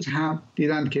دیروز هم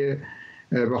دیدن که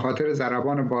به خاطر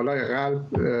ضربان بالای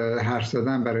قلب حرف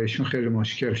زدن برایشون خیلی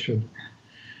مشکل شد.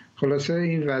 خلاصه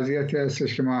این وضعیتی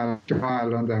هستش که ما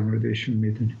الان در مورد ایشون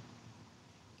میدونیم.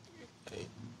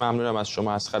 ممنونم از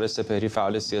شما. اصغر سپهری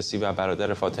فعال سیاسی و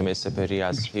برادر فاطمه سپهری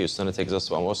از هیوستن تگزاس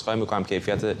با ما. عذرخواهی میکنم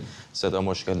کیفیت صدا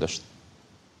مشکل داشت.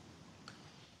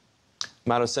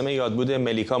 مراسم یادبود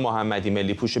ملیکا محمدی،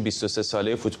 ملیپوش 23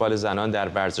 ساله فوتبال زنان در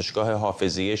ورزشگاه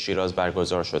حافظیه شیراز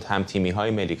برگزار شد. هم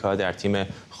تیمی‌های ملیکا در تیم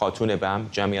خاتون بم،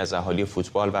 جمعی از اهالی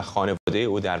فوتبال و خانواده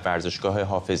او در ورزشگاه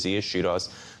حافظیه شیراز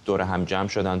دور هم جمع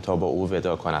شدند تا با او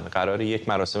وداع کنند. قرار یک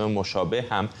مراسم مشابه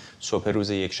هم صبح روز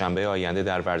یکشنبه آینده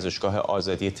در ورزشگاه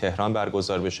آزادی تهران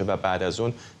برگزار بشه و بعد از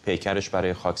اون پیکرش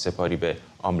برای خاکسپاری به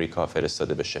آمریکا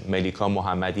فرستاده بشه. ملیکا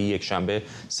محمدی یکشنبه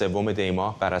 3 دی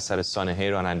ماه بر اثر سانحه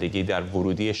رانندگی در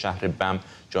ورودی شهر بم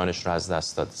جانش را از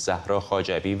دست داد. زهرا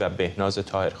خاجوی و بهناز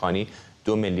طاهرخانی،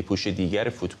 2 ملیپوش دیگر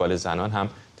فوتبال زنان هم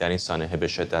در این سانحه به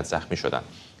شدت زخمی شدند.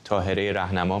 طاهره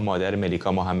رهنما، مادر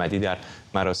ملیکا محمدی، در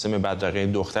مراسم بدرقه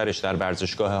دخترش در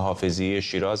ورزشگاه حافظیه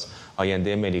شیراز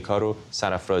آینده ملیکا رو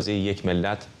سرافرازی یک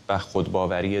ملت و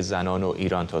خودباوری زنان و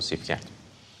ایران توصیف کرد.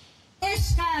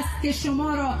 عشق است که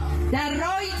شما را در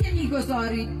راهی که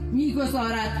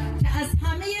میگذارد که از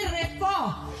همه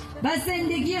رفاه و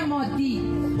زندگی مادی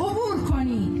عبور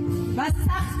کنید و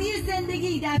سختی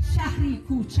زندگی در شهری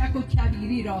کوچک و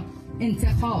کبیری را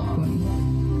انتخاب کنید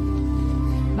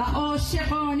و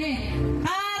عاشقانه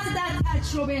غرق در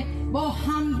تجربه با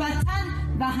هموطن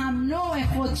و هم نوع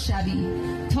خود شوید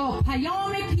تا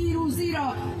پیام پیروزی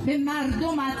را به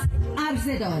مردمت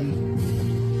عرضه دارید.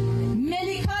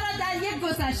 ملیکا را در یک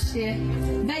گذشته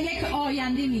و یک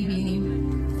آینده می‌بینیم.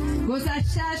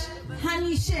 گذشته‌اش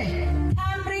همیشه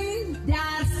تمرین،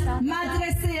 درس،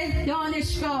 مدرسه،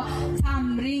 دانشگاه،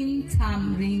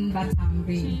 تمرین و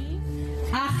تمرین.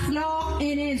 اخلاق،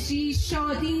 انرژی،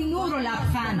 شادی، نور و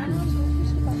لبخند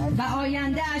بود و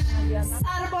آیندهش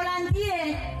سربلندی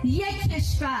یک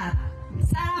کشور،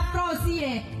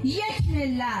 سرافرازی یک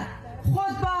ملت،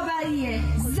 خودباوری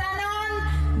زنان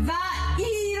و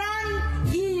ایران.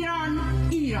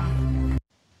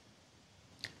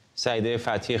 سعیده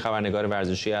فتحی خبرنگار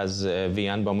ورزشی از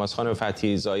وین با ماست. خانم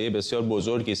فتحی، ضایعه بسیار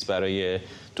بزرگی است برای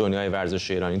دنیای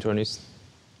ورزش ایران، اینطور نیست؟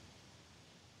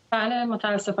 بله،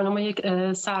 متاسفانه ما یک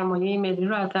سرمایه ملی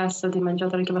رو از دست دادیم. من جا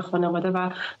داره که به خانواده و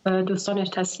دوستانش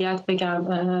تسلیت بگم.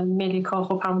 ملیکا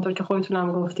خب همونطور که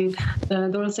خودتونم گفتید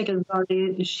درسته که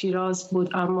زاده شیراز بود،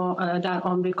 اما در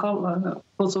آمریکا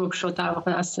بزرگ شد، در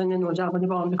واقع از سن نوجوانی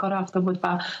به آمریکا رفته بود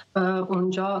و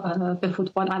اونجا به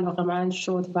فوتبال علاقه‌مند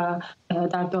شد و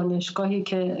در دانشگاهی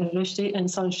که رشته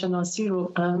انسانشناسی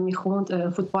رو میخوند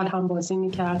فوتبال هم بازی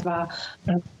میکرد و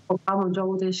همونجا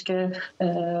بودش که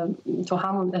تو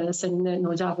همون سن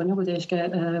نوجوانی بودش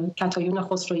که کتایون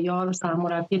خسرویار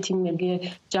سرمربی تیم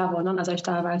ملی جوانان ازش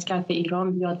دعوت کرد به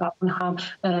ایران بیاد و اون هم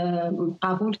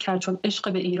قبول کرد، چون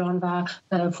عشق به ایران و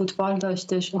فوتبال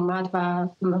داشتش. اومد و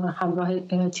همراه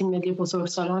تیم ملی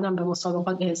بزرگسالان هم به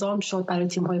مسابقات اعزام شد. برای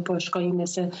تیم‌های باشگاهی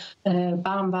مثل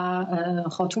بم و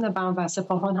خاتون بم و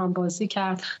سپاهان هم بازی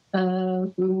کرد.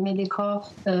 ملیکا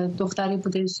دختری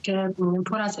بودش که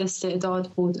پر از استعداد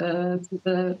بود،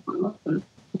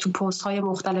 تو پست های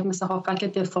مختلف مثل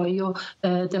هافبک دفاعی و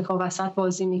دفاع وسط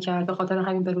بازی میکرد. به خاطر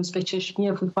همین به روز به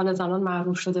چشمی فوتبال زنان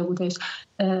معروف شده بودش.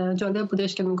 جالب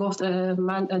بودش که میگفت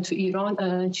من تو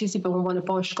ایران چیزی به عنوان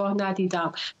باشگاه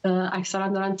ندیدم، اکثرا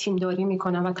دارن تیمداری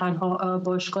میکنن و تنها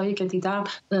باشگاهی که دیدم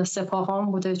سپاهان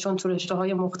بوده، چون تو رشته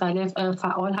های مختلف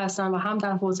فعال هستن و هم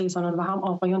در حوزه زنان و هم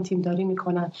آقایان تیمداری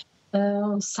میکنن.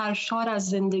 سرشار از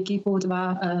زندگی بود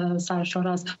و سرشار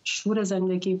از شور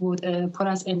زندگی بود، پر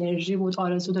از انرژی بود.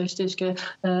 آرزو داشتش که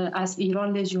از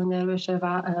ایران لژیونر بشه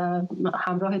و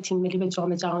همراه تیم ملی به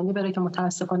جام جهانی بره که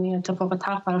متاسفانه اتفاق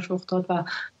تلخ براش افتاد و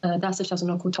دستش از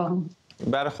اونها کوتاه موند.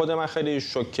 برای خود من خیلی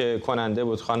شوکه کننده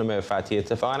بود خانم فتحی.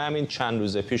 اتفاقا همین چند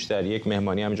روز پیش در یک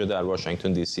مهمانی همینجا در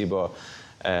واشنگتن دی سی با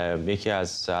یکی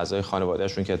از اعضای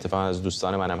خانوادهشون که اتفاقا از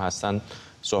دوستان منم هستن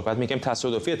صحبت میکنم.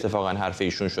 تصادفی اتفاقا حرف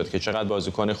ایشون شد که چقدر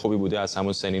بازیکن خوبی بوده از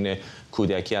همون سنین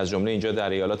کودکی، از جمله اینجا در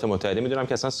ایالات متحده میدونم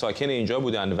که اصلا ساکن اینجا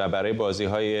بودن و برای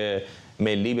بازی‌های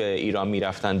ملی به ایران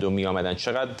میرفتند و میآمدند.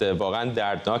 چقدر واقعا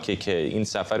دردناکه که این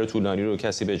سفر طولانی رو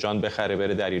کسی به جان بخره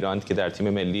بره در ایران که در تیم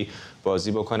ملی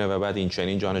بازی بکنه و بعد این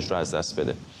چنین جانش رو از دست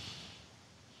بده.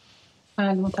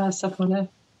 متاسفانه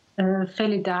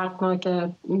خیلی دردناکه.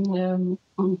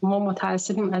 ما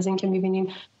متاسفیم از اینکه می‌بینیم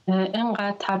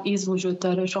اینقدر تبعیض وجود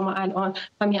داره. شما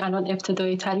همین الان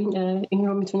ابتدایی ترین این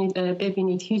رو میتونید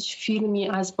ببینید، هیچ فیلمی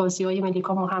از بازی‌های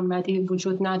ملیکا محمدی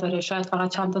وجود نداره. شاید فقط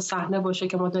چند تا صحنه باشه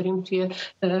که ما داریم توی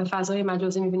فضای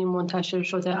مجازی میبینیم منتشر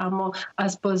شده، اما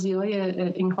از بازی‌های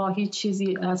اینها هیچ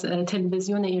چیزی از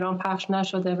تلویزیون ایران پخش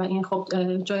نشده و این خب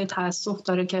جای تأسف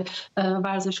داره که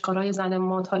ورزشکارای زن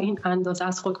ما تا این اندازه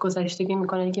از خود گذشتگی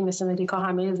میکنن که مثل ملیکا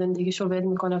همه زندگیشو ول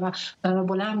میکنه و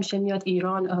بلند میشه میاد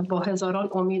ایران با هزاران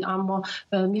امید، اما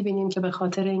میبینیم که به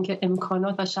خاطر اینکه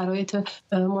امکانات و شرایط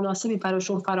مناسبی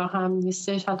براشون فراهم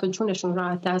نیستش حتی جونشون رو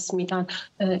از دست میدن.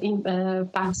 این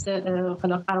بحث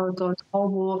قراردادها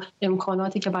و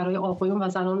امکاناتی که برای آقایون و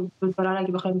زنان وجود داره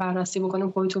اگه بخوایم بررسی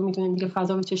بکنیم خودتون میدونید دیگه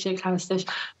فضا به چه شکل هستش.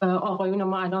 آقایون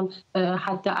ما الان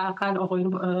حداقل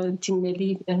آقایون تیم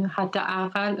ملی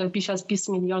حداقل بیش از 20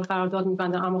 میلیارد قرارداد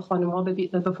میبندن، اما خانم‌ها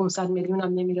به 500 میلیون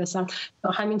هم نمیرسن.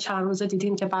 همین چند روزه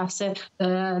دیدیم که بحث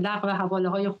لغو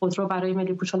حواله‌های خودرو برای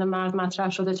ملی پوشان مرد مطرح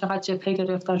شده. چقدر جبهه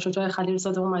گرفتن. شجاع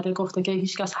خلیلزاده اومده گفته که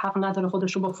هیچ کس حق نداره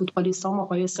خودش رو با فوتبالیست‌ها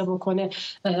مقایسه بکنه،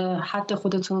 حد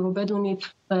خودتون رو بدونید.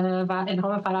 و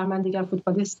الهام فرحمند دیگر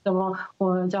فوتبالیست ما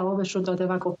جوابش رو داده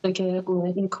و گفته که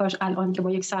این کاش الان که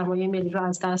ما یک سرمایه ملی رو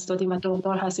از دست دادیم و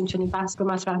داغدار هستیم چنین بحث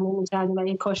رو مطرح نمی‌کردیم و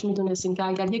این کاش میدونستیم که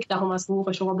اگر 1/10 از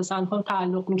حقوق شما به زن‌ها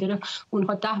تعلق می‌گرفت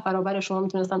اونها 10 برابر شما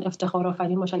میتونستن افتخار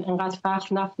آفرین باشن. انقدر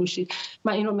فخر نفروشید.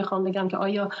 من این رو میخوام بگم که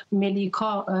آیا ملیکا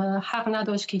آمریکا حق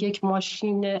نداشت که یک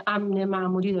ماشین امن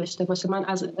معمولی داشته باشه. من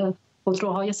از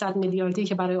خودروهای 100 میلیاردی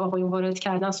که برای آقایون وارد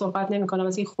کردن صحبت نمی‌کنم،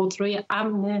 از این خودروی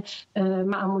امن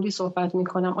معمولی صحبت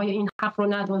می‌کنم. آیا این حق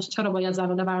رو نداشت؟ چرا باید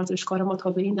زنان ورزشکار ما تا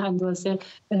به این اندازه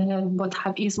با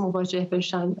تبعیض مواجه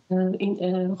بشن؟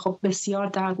 این خب بسیار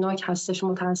دردناک هستش.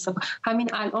 متأسفم. همین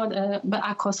الان به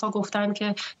عکاس‌ها گفتن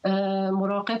که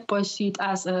مراقب باشید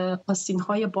از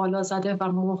آستین‌های بالا زده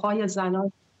و موهای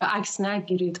زنان عکس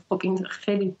نگیرید. خب این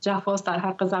خیلی جفاست در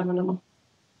حق زنان ما.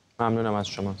 ممنونم از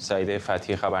شما. سعیده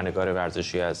فتحی، خبرنگار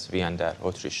ورزشی از وین در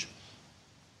اتریش.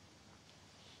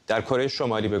 در کره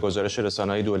شمالی به گزارش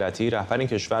رسانه‌های دولتی، رهبر این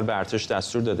کشور به ارتش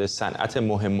دستور داده صنعت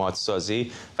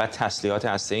مهمات‌سازی و تسلیحات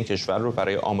هسته‌ای این کشور رو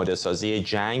برای آماده‌سازی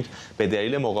جنگ به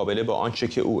دلیل مقابله با آنچه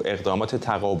که او اقدامات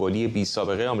تقابلی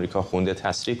بی‌سابقه آمریکا خونده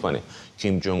تسریع کنه.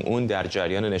 کیم جونگ اون در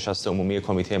جریان نشست عمومی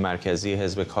کمیته مرکزی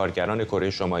حزب کارگران کره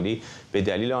شمالی به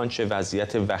دلیل آنچه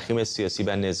وضعیت وخیم سیاسی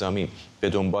و نظامی به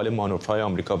دنبال مانورهای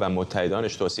آمریکا و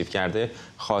متحدانش توصیف کرده،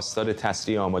 خواستار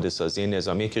تسریع آماده‌سازی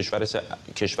نظامی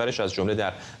کشورش از جمله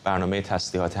در برنامه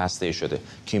تسلیحات هسته‌ای شده.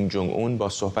 کیم جونگ اون با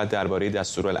صحبت درباره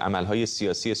دستورالعمل‌های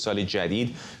سیاسی سال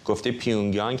جدید گفته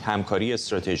پیونگیانگ همکاری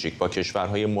استراتژیک با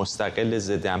کشورهای مستقل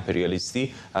ضد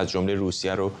امپریالیستی از جمله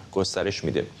روسیه رو گسترش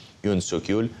میده. یون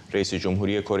سوکیول، رئیس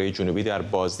جمهوری کره جنوبی، در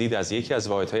بازدید از یکی از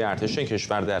واحدهای ارتش این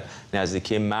کشور در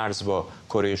نزدیکی مرز با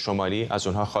کره شمالی از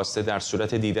اونها خواسته در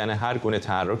صورت دیدن هر گونه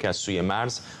تحرک از سوی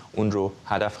مرز اون رو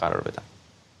هدف قرار بدن.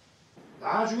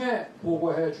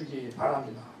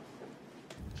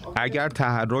 اگر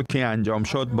تحرکی انجام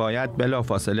شد باید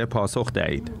بلافاصله پاسخ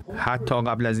دهید. حتی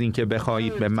قبل از اینکه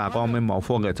بخواهید به مقام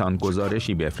مافوقتان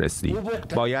گزارشی بفرستید،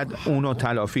 باید اونو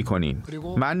تلافی کنین.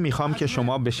 من میخوام که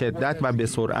شما به شدت و به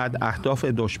سرعت اهداف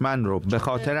دشمن رو به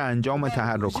خاطر انجام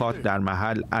تحرکات در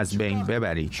محل از بین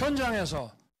ببرید.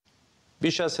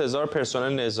 بیش از 1000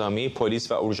 پرسنل نظامی،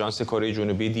 پلیس و اورژانس کره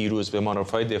جنوبی دیروز به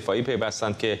مانورهای دفاعی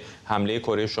پیوستند که حمله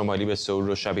کره شمالی به سئول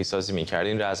رو شبیه سازی می‌کرد.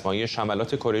 این رزمایش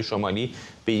حملات کره شمالی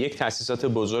به یک تأسیسات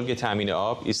بزرگ تامین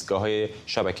آب، ایستگاه‌های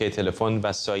شبکه تلفن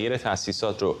و سایر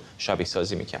تأسیسات رو شبیه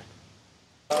سازی می‌کرد.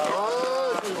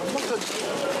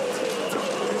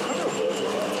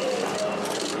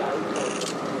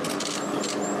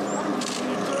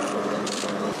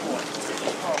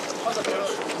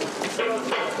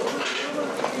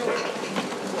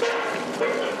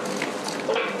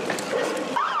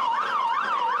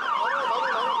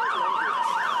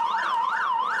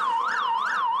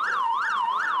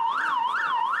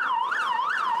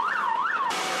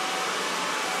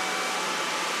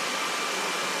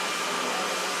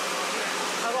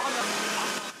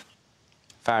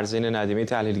 فرزین ندیمی،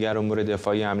 تحلیلگر امور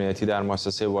دفاعی امنیتی در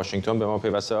مؤسسه واشنگتن، به ما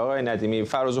پیوسته. آقای ندیمی،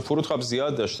 فراز و فرود خب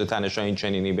زیاد داشته تنش‌های این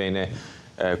چنینی بین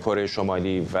کره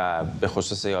شمالی و به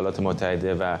خصوص ایالات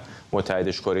متحده و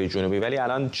متحدش کره جنوبی، ولی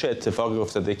الان چه اتفاقی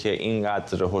افتاده که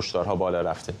اینقدر هشدارها بالا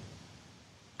رفته؟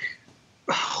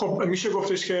 خب میشه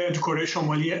گفتش که کره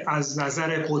شمالی از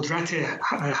نظر قدرت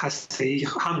هسته‌ای،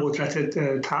 هم قدرت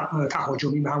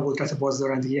تهاجمی و هم قدرت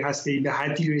بازدارندگی هسته‌ای، به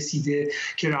حدی رسیده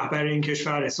که رهبر این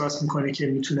کشور احساس میکنه که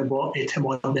میتونه با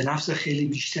اعتماد به نفس خیلی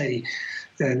بیشتری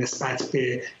نسبت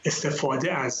به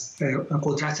استفاده از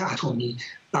قدرت اتمی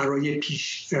برای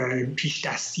پیش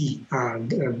دستی،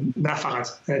 نه فقط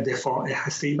دفاع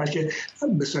هسته‌ای بلکه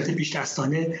به صورت پیش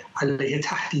دستانه علیه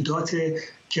تهدیدات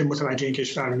که متوجه این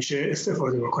کشور میشه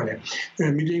استفاده بکنه.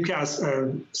 میدونیم که از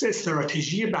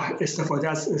استراتژی استفاده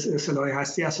از سلاح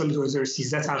هستی از سال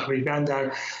 2013 تقریبا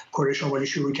در کره شمالی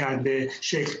شروع کرد به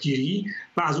شکل گیری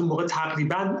و از اون موقع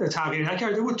تقریبا تغییر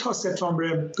نکرده بود تا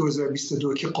سپتامبر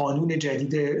 2022 که قانون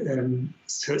جدید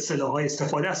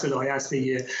استفاده از سلاح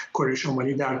هسته‌ای کره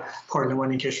شمالی در پارلمان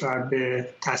این کشور به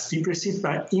تصویب رسید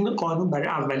و این قانون برای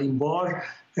اولین بار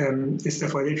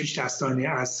استفاده پیش دستانه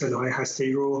از سلاح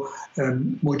هسته‌ای رو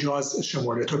مجاز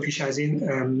شمرده. تا پیش از این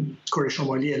کره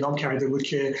شمالی اعلام کرده بود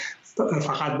که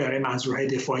فقط برای منظورهای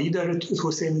دفاعی داره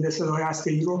توسعه میده سلاح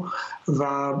هسته‌ای رو و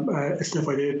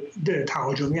استفاده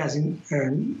تهاجمی از این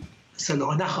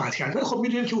سلاح نخواهد کرد. خب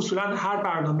میدونیم که اصولا هر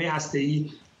برنامه هسته‌ای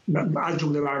از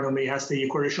جمله برنامه هسته‌ای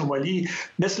کره شمالی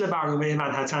مثل برنامه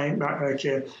منهتن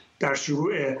که در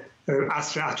شروع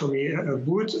عصر اتمی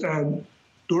بود،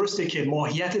 درسته که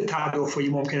ماهیت تدافعی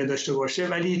ممکنه داشته باشه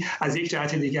ولی از یک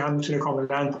جهت دیگه هم میتونه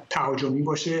کاملا تهاجمی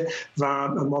باشه و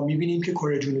ما میبینیم که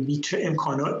کره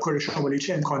شمالی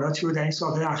چه امکاناتی رو در این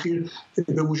سال‌های اخیر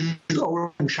به وجود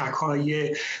آورد.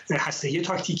 موشک‌های هسته‌ای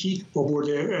تاکتیکی با برد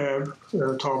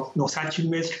تا 900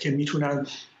 کیلومتر که میتونن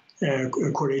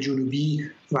کره جنوبی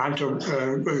و همینطور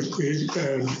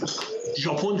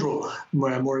ژاپن رو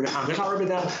مورد حمله قرار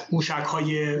بدن.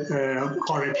 موشک‌های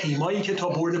قاره‌پیمایی که تا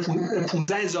برد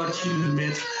 15,000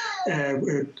 کیلومتر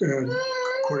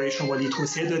کره شمالی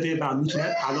توسعه داده و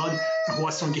میتونه الان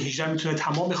هواستان 18 میتونه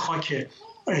تمام خاک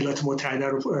ایالات متحده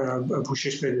رو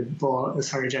پوشش بده با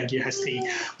سرجنگی هسته‌ای.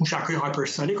 موشک‌های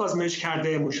هایپرسونیک آزمایش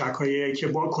کرده، موشک‌هایی که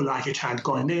با کلاهک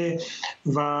چندگانه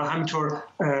و همینطور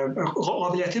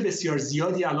قابلیت بسیار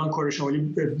زیادی الان کره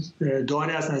شمالی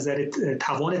داره از نظر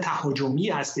توان تهاجمی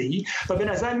هسته‌ای و به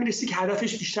نظر میرسه که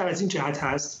هدفش بیشتر از این جهت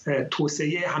هست،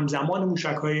 توسعه همزمان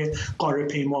موشک‌های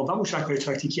قاره‌پیما و موشک‌های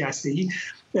تاکتیکی هسته‌ای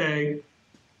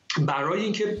برای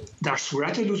اینکه در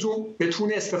صورت لزوم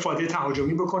بتونه استفاده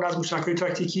تهاجمی بکنه از موشک‌های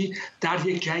تاکتیکی در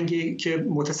یک جنگی که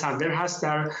متصور هست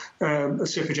در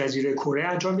شبه جزیره کره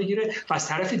انجام بگیره و از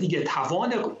طرف دیگه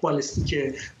توان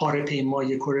بالستیک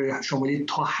قاره‌پیمای کره شمالی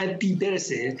تا حدی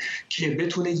برسه که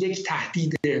بتونه یک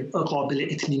تهدید قابل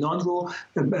اطمینان رو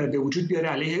به وجود بیاره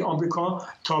علیه آمریکا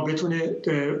تا بتونه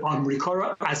آمریکا رو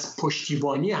از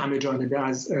پشتیبانی همه جانبه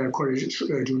از کره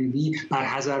جنوبی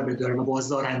برحذر بداره و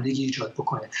بازدارندگی ایجاد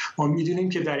بکنه. ما میدونیم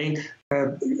که در این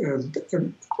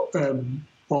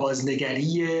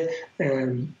بازنگری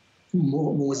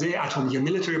موضع اتمی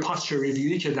میلیتری پاستچر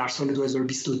ریویوی که در سال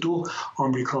 2022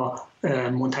 آمریکا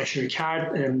منتشر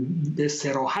کرد به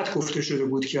صراحت گفته شده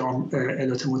بود که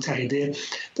ایالات متحده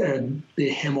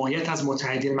به حمایت از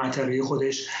متحدین منطقه‌ای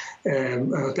خودش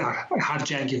در هر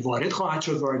جنگ وارد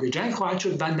جنگ خواهد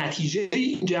شد و نتیجه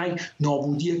این جنگ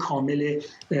نابودی کامل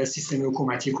سیستم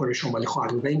حکومتی کره شمالی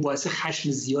خواهد بود و این باعث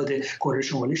خشم زیاد کره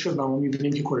شمالی شد و ما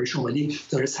می‌بینیم که کره شمالی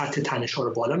داره سطح تنش‌ها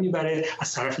رو بالا میبره.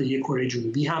 از طرف دیگه کره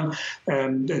جنوبی هم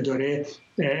داره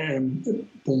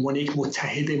به عنوان یک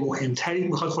متحد مهمتری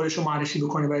میخواد خودش رو معرفی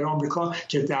بکنه برای آمریکا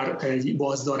که در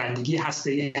بازدارندگی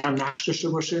هسته‌ای هم نقش داشته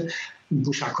باشه.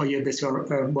 موشک‌های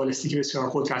بسیار بالستیک بسیار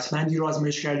قدرتمندی رو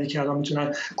آزمایش کرده که الان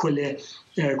میتونن کل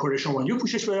کره شمالی رو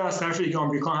پوشش بده. از طرف دیگه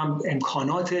آمریکا هم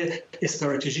امکانات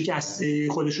استراتژیک هسته‌ای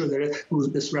خودش رو داره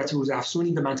به صورت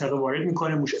روزافزونی به منطقه وارد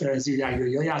میکنه.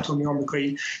 زیردریایی‌های اتمی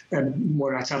آمریکایی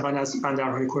مرتباً از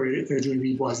بندرهای کره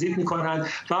جنوبی بازدید میکنن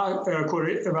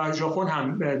و ژاپن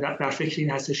هم در فکر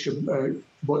این هستش که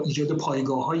با ایجاد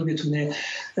پایگاه‌هایی بتونه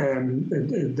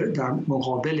در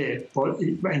مقابل با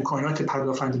امکانات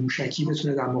پردافند موشکی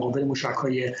بتونه در مقابل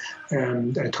موشک‌های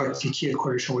تاکتیکی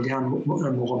کره شمالی هم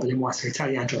مقابله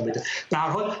موثرتری انجام بده. در هر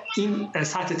حال این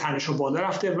سطح تنش‌ها بالا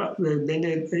رفته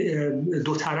بین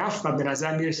دو طرف و به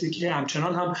نظر میرسه که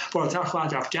همچنان هم بالاتر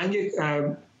خواهد رفت.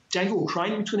 جنگ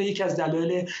اوکراین میتونه یکی از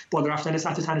دلایل بالا رفتن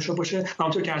سطح تنش‌ها باشه و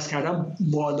همونطور که عرض کردم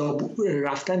بالا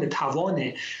رفتن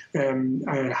توان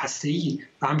هسته‌ای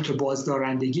و همینطور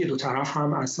بازدارندگی دو طرف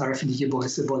هم از طرف دیگه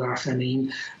باعث بالا رفتن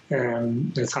این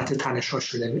سطح تنش‌ها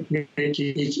شده که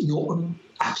یک نوع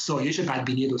افزایش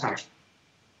بدبینی دو طرف.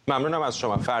 ممنونم از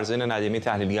شما. فرزین ندیمی،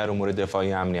 تحلیلگر امور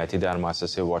دفاعی امنیتی در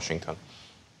مؤسسه واشنگتن.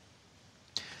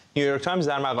 نیویورک تایمز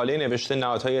در مقاله نوشته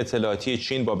نهادهای اطلاعاتی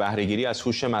چین با بهره‌گیری از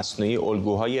هوش مصنوعی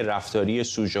الگوهای رفتاری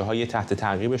سوژه‌های تحت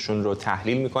تعقیبشون رو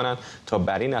تحلیل می‌کنند تا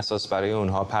بر این اساس برای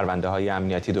اونها پرونده‌های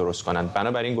امنیتی درست کنند.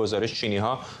 بنابراین گزارش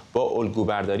چینی‌ها با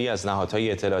الگوبرداری از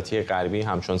نهادهای اطلاعاتی غربی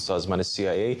همچون سازمان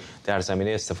CIA در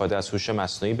زمینه استفاده از هوش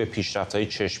مصنوعی به پیشرفت‌های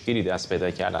چشمگیری دست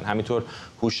پیدا کردند. همینطور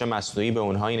هوش مصنوعی به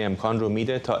اونها این امکان رو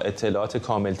میده تا اطلاعات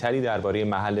کاملتری درباره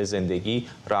محل زندگی،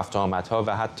 رفت و آمدها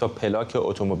و حتی پلاک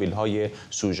اتومبیل‌های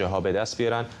سوژه‌ها به دست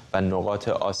بیارن و نقاط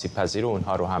آسیب‌پذیر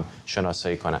اونها رو هم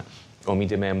شناسایی کنن.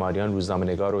 امید معماریان،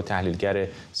 روزنامه‌نگار و تحلیلگر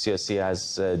سیاسی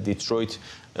از دیترویت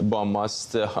با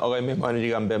ماست. آقای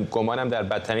معماریان، به گمانم در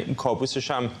بدترین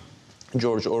کابوسش هم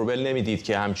جورج اورول نمیدید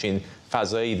که همچین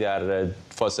فضایی در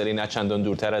فاصله نه چندان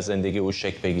دورتر از زندگی او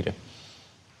شکل بگیره.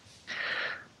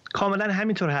 کاملا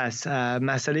همینطور هست.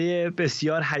 مسئله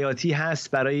بسیار حیاتی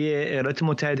هست برای ایالات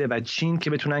متحده و چین که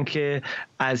بتونن که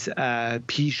از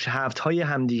پیشرفت‌های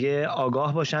همدیگه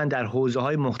آگاه باشن در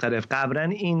حوزه‌های مختلف. قبلا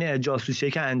این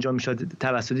جاسوسی که انجام می‌شد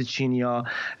توسط چین یا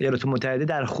ایالات متحده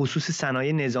در خصوص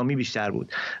صنایع نظامی بیشتر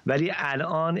بود، ولی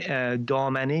الان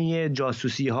دامنه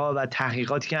جاسوسی‌ها و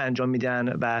تحقیقاتی که انجام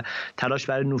میدن و تلاش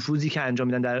برای نفوذی که انجام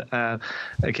میدن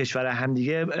در کشور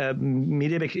همدیگه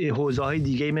میره به حوزه‌های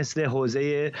دیگه مثل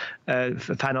حوزه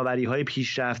فناوری‌های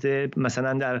پیشرفته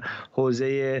مثلا در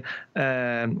حوزه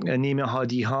نیمه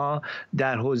هادی‌ها،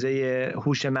 در حوزه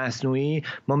هوش مصنوعی،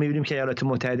 ما می‌بینیم که ایالات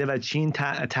متحده و چین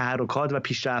تحرکات و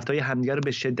پیشرفت‌های همدیگر رو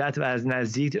به شدت و از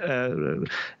نزدیک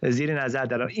زیر نظر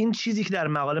دارن. این چیزی که در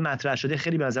مقاله مطرح شده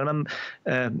خیلی به نظر من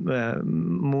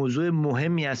موضوع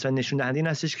مهمی است و نشون دهنده این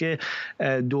هستش که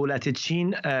دولت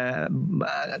چین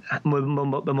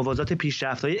به موازات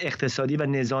پیشرفت‌های اقتصادی و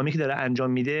نظامی که داره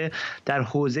انجام میده در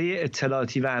حوزه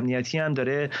اطلاعاتی و امنیتی هم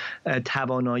داره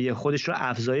توانایی خودش رو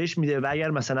افزایش میده و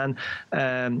اگر مثلا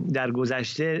در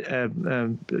گذشته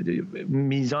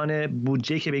میزان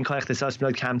بودجه که به این کار اختصاص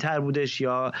میداد کمتر بودش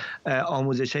یا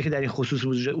آموزشی که در این خصوص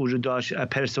وجود داشت،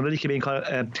 پرسنلی که به این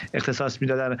کار اختصاص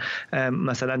میدادن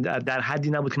مثلا در حدی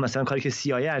نبود که مثلا کاری که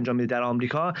CIA انجام میده در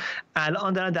آمریکا،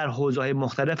 الان دارن در حوزه‌های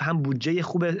مختلف هم بودجه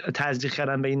خوب تزریق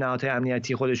کردن به این نهادهای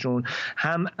امنیتی خودشون،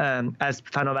 هم از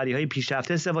فناوری‌های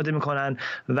پیشرفته استفاده میکنن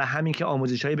و همین که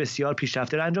آموزش‌های بسیار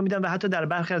پیشرفته رو انجام میدن و حتی در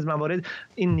برخی از موارد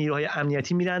این نیروهای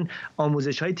امنیتی میرن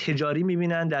آموزش‌های تجاری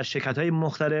میبینن در شرکت‌های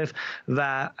مختلف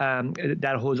و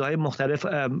در حوزه‌های مختلف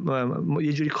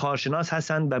یه جوری کارشناس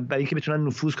هستن برای اینکه بتونن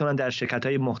نفوذ کنن در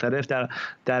شرکت‌های مختلف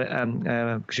در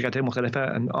شرکت‌های مختلف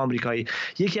آمریکایی.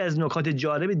 یکی از نکات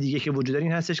جالب دیگه که وجود داره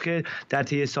این هستش که در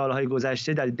طی سال‌های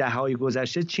گذشته، در دهه‌های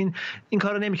گذشته، چین این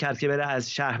کارو نمی‌کرد که بره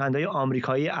از شهروندای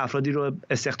آمریکایی افرادی رو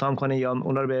استخدام کنه یا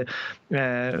اونا رو به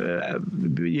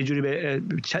یه جوری به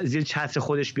زیر چتر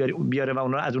خودش بیاره و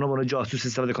اونا رو از اونها جاسوس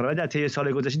استفاده کنه. در طی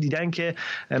سال‌های گذشته دیدن که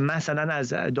مثلا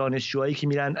از دانشجوهایی که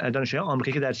میرن، دانشجوهای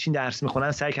آمریکایی که در چین درس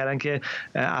می‌خونن، سعی کردن که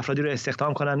افرادی رو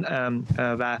استخدام کنن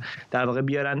و در واقع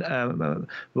بیارن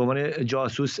به عنوان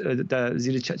جاسوس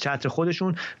زیر چتر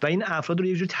خودشون و این افراد رو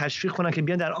یه جوری تشویق کنن که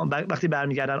بیان در وقتی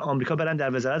برمیگردن آمریکا برن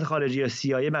در وزارت خارجه یا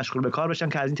CIA مشغول به کار بشن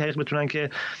که از این طریق بتونن که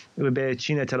به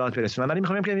چین اطلاعات برسونن. ولی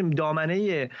می‌خوام بگم که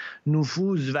دامنه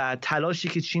نفوذ و تلاشی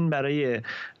که چین برای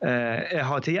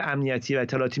احاطه امنیتی و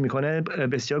اطلاعاتی میکنه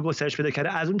بسیار گسترش پیدا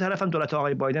کرده. از اون طرف هم دولت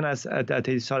آقای بایدن از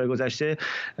طی سال گذشته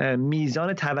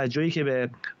میزان توجهی که به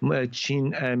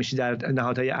چین میشه در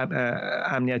نهادهای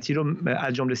امنیتی رو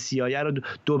از جمله CIA رو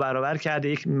 2 برابر کرده.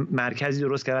 یک مرکزی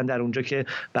درست کردن در اونجا که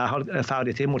به هر حال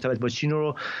فعالیت‌های مرتبط با چین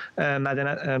رو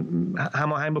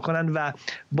هماهنگ بکنن و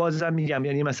بازم میگم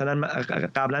یعنی مثلا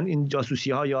قبلا این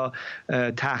جاسوسی‌ها یا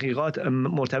تحقیقات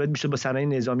مرتبط میشه با صنایع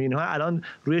نظامی، اینها الان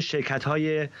روی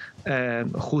شرکت‌های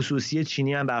خصوصی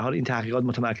چینی هم به هر حال این تحقیقات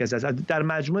متمرکز است. در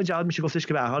مجموع جهات میشه گفتش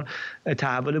که به هر حال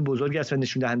تحول بزرگی است و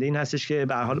نشون دهنده این هستش که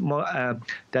به هر حال ما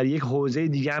در یک حوزه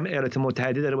دیگه هم ایالات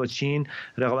متحده داره با چین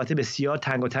رقابت بسیار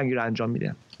تنگاتنگی رو انجام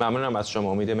میده. ممنونم از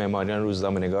شما. امید معماریان،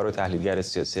 روزنامه‌نگار و تحلیلگر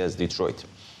سیاسی از دیترویت.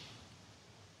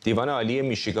 دیوان عالی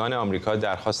میشیگان آمریکا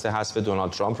درخواست حذف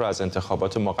دونالد ترامپ را از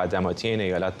انتخابات مقدماتی این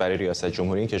ایالت برای ریاست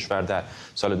جمهوری این کشور در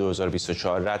سال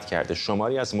 2024 رد کرده.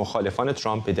 شماری از مخالفان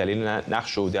ترامپ به دلیل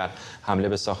نقش او در حمله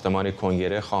به ساختمان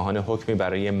کنگره خواهان حکمی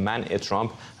برای منع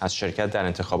ترامپ از شرکت در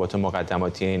انتخابات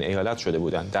مقدماتی این ایالت شده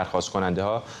بودند. درخواست کننده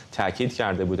ها تاکید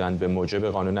کرده بودند به موجب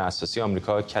قانون اساسی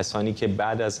آمریکا کسانی که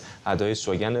بعد از ادای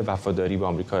سوگند وفاداری به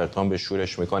آمریکا اقدام به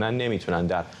شورش میکنند نمیتونن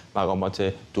در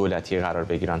مقامات دولتی قرار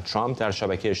بگیرند. ترامپ در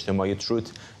شبکه اجتماعی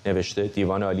تروت نوشته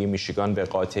دیوان عالی میشیگان به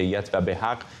قاطعیت و به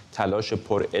حق تلاش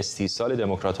پر استیصال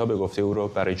دموکرات‌ها به گفته او رو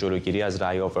برای جلوگیری از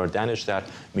رأی آوردنش در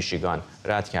میشیگان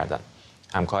رد کردند.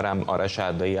 همکارم آرش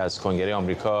عدایی از کنگره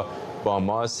آمریکا با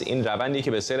ماست. این روندی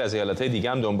که به سیر از ایالت‌های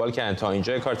دیگه هم دنبال کردن تا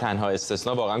اینجای کار تنها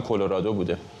استثنا واقعا کلرادو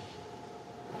بوده.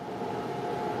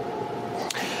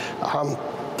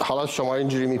 حالا شما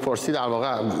اینجوری میپرسید، در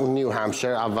واقع اون نیو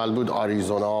همشر اول بود،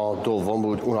 آریزونا دوم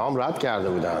بود، اونها هم رد کرده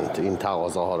بودند این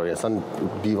تقاضاها رو. اصلا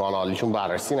دیوان عالیشون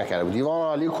بررسی نکرده بود. دیوان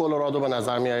عالی کلرادو به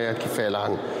نظر میآید که فعلا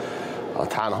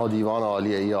تنها دیوان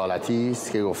عالی ایالتی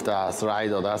است که گفته است، رأی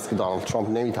داده است که دونالد ترامپ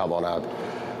نمیتواند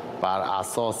بر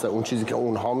اساس اون چیزی که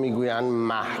اونها میگویند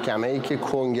محکمه‌ای که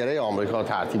کنگره آمریکا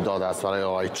ترتیب داده است برای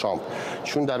آقای ترامپ،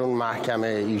 چون در اون محکمه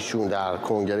ایشون در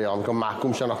کنگره آمریکا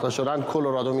محکوم شناخته شدن،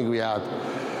 کلرادو میگوید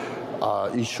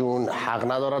ایشون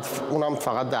حق ندارد، اونم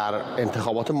فقط در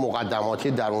انتخابات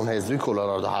مقدماتی درون حزبی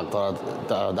کلرادو حق دارد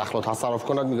دخل و تصرف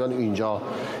کند. میگن اینجا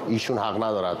ایشون حق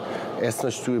ندارد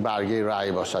اسمش توی برگه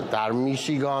رأی باشد. در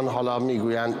میشیگان حالا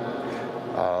میگویند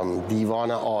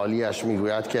دیوان عالیش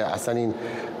میگوید که اصلا این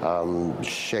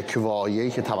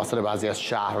شکوایه‌ای که توسط بعضی از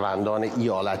شهروندان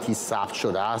ایالتی ثبت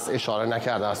شده است اشاره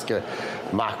نکرده است که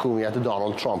محکومیت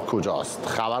دونالد ترامپ کجاست.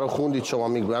 خبر رو خوندید شما،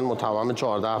 میگویند متمم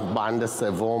 14 بند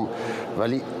سوم،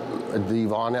 ولی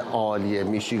دیوان عالی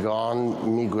میشیگان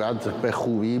میگوید به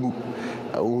خوبی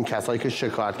اون کسایی که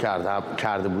شکایت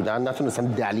کرده بودن نتونستن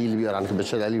دلیل بیارن که به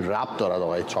چه دلیل ربط دارد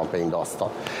آقای ترامپ این داستان.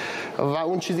 و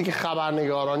اون چیزی که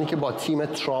خبرنگارانی که با تیم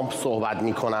ترامپ صحبت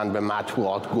میکنن به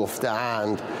مطبوعات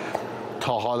گفتند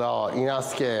تا حالا این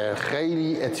است که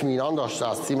خیلی اطمینان داشته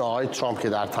از تیم آقای ترامپ که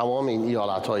در تمام این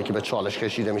ایالت‌هایی که به چالش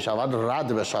کشیده می‌شود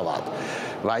رد بشود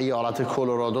و ایالت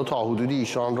کلرادو تا حدودی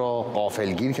ایشان را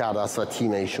غافلگیر کرده است و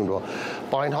تیم ایشون رو.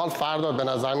 با این حال فرداد به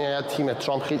نظر میاد تیم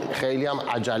ترامپ خیلی هم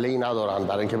عجله‌ای ندارن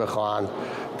برای اینکه بخواهند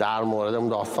در مورد اون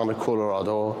داستان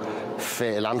کلرادو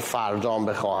فعلا فرجام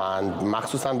بخواهند،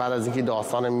 مخصوصا بعد از اینکه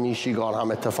داستان میشیگان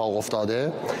هم اتفاق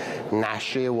افتاده.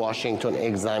 نشریه واشنگتن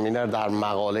اگزامینر در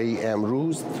مقاله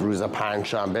امروز روز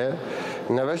پنجشنبه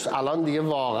نوشت الان دیگه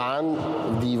واقعا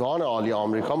دیوان عالی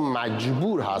آمریکا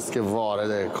مجبور هست که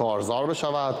وارد کارزار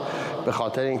بشود، به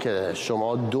خاطر اینکه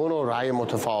شما دو نوع رأی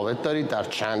متفاوت دارید در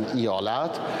چند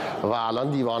ایالت و الان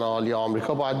دیوان عالی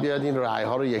آمریکا باید بیاد این رأی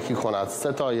ها رو یکی کند.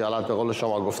 3 تا ایالت به قول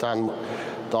شما گفتن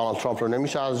دونالد ترامپ رو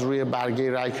نمیشه از روی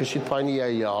برگه رأی کشید پایین، یه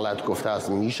ایالت گفته است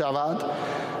میشود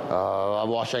و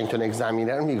واشنگتن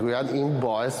اگزامینر میگوید این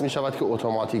باعث میشود که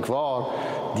اتوماتیکوار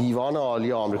دیوان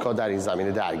عالی آمریکا در این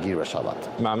زمینه درگیر بشود.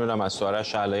 ممنونم از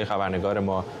سوارش شعلایی خبرنگار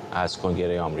ما از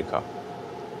کنگره آمریکا.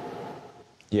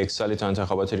 1 سالی تا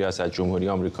انتخابات ریاست جمهوری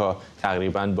آمریکا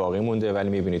تقریباً باقی مونده، ولی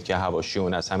می‌بینید که حواشی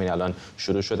اون از همین الان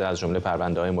شروع شده، از جمله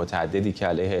پرونده‌های متعددی که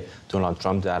علیه دونالد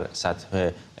ترامپ در سطح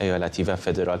ایالتی و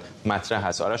فدرال مطرح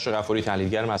هست. آرش غفوری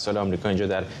تحلیلگر مسائل آمریکا اینجا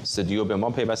در استودیو به ما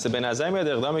پیوسته. به نظر میاد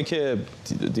اقدامی که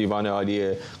دیوان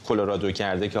عالی کلرادو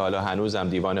کرده که حالا هنوزم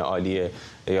دیوان عالی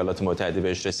ایالات متحده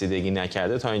بهش رسیدگی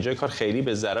نکرده، تا اینجا کار خیلی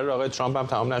به ضرر آقای ترامپ هم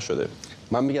تمام نشده.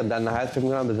 من میگم در نهایت فکر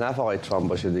می‌کنم به نفع آقای ترامپ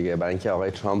باشه دیگه، برای اینکه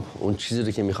آقای ترامپ اون چیزی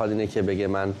رو که میخواد اینه که بگه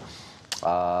من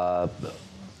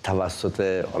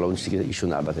توسط حالا اون چیزی که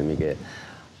ایشون البته میگه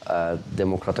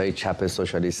دموکرات‌های چپ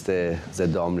سوشالیست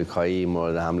ضد آمریکایی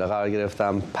مورد حمله قرار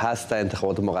گرفتم، پس در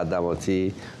انتخابات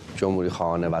مقدماتی جمهوری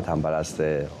خواهان وطن پرست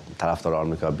طرفدار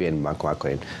آمریکا بیاین من کمک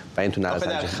کنین و این تو نظر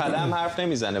در خلم حرف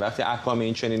نمیزنه. وقتی احکام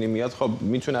این چنینی میاد خب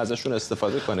میتونه ازشون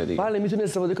استفاده کنه دیگه. بله میتونه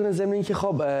استفاده کنه، ضمن اینکه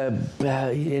خب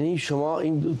یعنی شما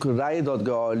این رأی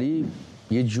دادگاه عالی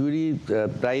یه جوری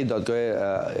رأی دادگاه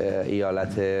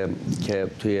ایالت که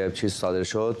توی چیز صادر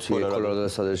شد، توی کلرادو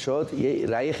صادر شد، یه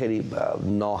رأی خیلی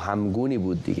ناهمگونی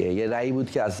بود دیگه. یه رأی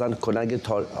بود که اصلا کلا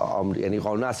یعنی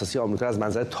قانون اساسی آمریکا از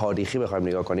منظر تاریخی بخوایم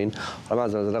نگاه کنین، حالا من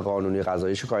از نظر قانونی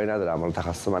قضاییشو کاری ندارم، حالا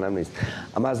تخصص منم نیست،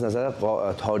 اما از نظر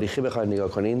تاریخی بخواید نگاه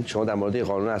کنین، شما در مورد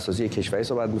قانون اساسی کشوری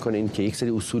صحبت می‌کنین که یک سری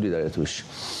اصولی داره توش.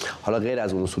 حالا غیر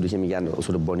از اون اصولی که میگن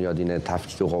اصول بنیادین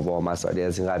تفکیک قوا و مسائلی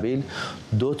از این قبیل،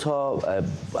 2 تا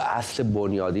اصل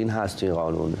بنیادین هست توی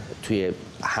قانون، توی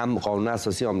هم قانون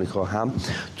اساسی آمریکا هم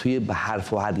توی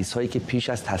حرف و حدیث هایی که پیش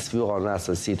از تصویب قانون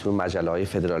اساسی توی مجله های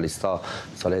فدرالیستا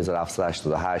سال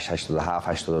 1788 87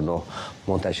 89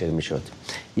 منتشر میشد.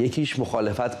 یکیش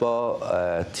مخالفت با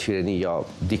تیرانی یا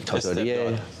دیکتاتوری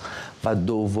و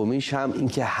دومیش هم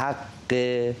اینکه حق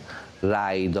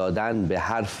رأی دادن به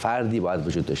هر فردی باید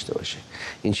وجود داشته باشه.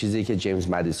 این چیزی که جیمز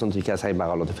مدیسون توی یکی از همین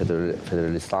مقالات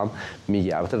فدرالیست هم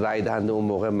میگه. البته رأی دهنده اون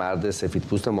موقع مرد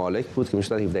سفیدپوست مالک بود که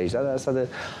میشد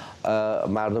 17-18%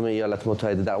 مردم ایالات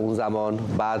متحده در اون زمان،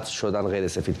 بعد شدن غیر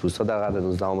سفیدپوستا در قرن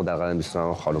 19 و در قرن 20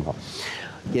 خانم ها.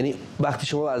 یعنی وقتی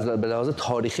شما از به لحاظ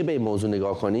تاریخی به این موضوع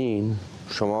نگاه کنین،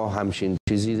 شما همچین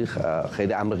چیزی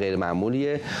خیلی امر غیر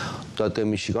معمولیه. دادگاه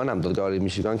میشیگان هم، دادگاه عالی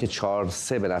میشیگان که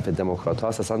 4-3 به نفع دموکرات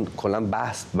هاست، اصلا کلا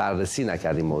بحث بررسی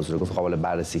نکرد این موضوع رو، گفت قابل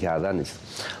بررسی کردن نیست.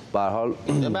 به هر حال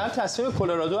بعد تصمیم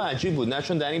کلرادو عجیب بود، نه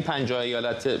چون در این 50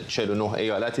 ایالت 49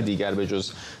 ایالت دیگر به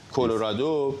جز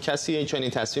کلرادو کسی چنین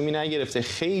تصمیمی نگرفته.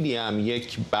 خیلی هم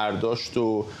یک برداشت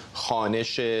و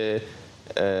خوانش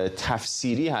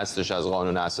تفسیری هستش از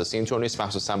قانون اساسی، اینطور نیست،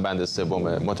 مخصوصا بند 3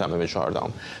 متمم 14.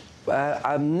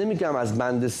 نمیگم از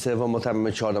بند 3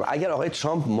 متمم 14. اگر آقای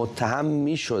ترامپ متهم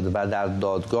میشد و در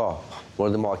دادگاه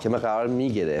مورد محاکمه قرار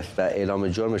میگرفت و اعلام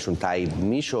جرمشون تایید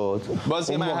میشد، باز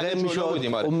اون موقع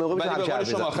بودیم. ولی به قول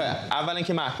شما اولا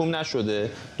که محکوم نشده،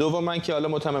 دوما که حالا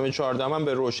متمم 14 هم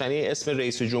به روشنی اسم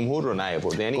رئیس جمهور رو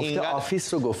نیاورده، یعنی اینقدر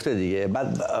آفیس رو گفته دیگه،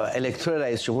 بعد الکترون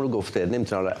رئیس جمهور رو گفته،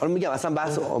 نمیتونه. حالا میگم اصلا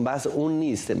بحث اون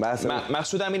نیست.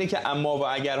 مقصودم اینه که اما و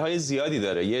اگرهای زیادی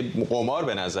داره، یه قمار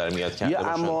به نظر میاد کرده باشه.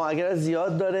 اما اگر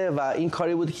زیاد داره و این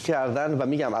کاری بود که کردن و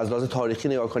میگم از لحاظ تاریخی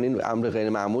نگاه کنین امر غیر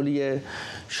معمولیه.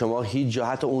 شما هیچ هیچ جا،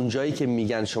 حتی اون جایی که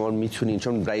میگن شما میتونین،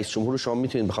 چون رئیس جمهور شما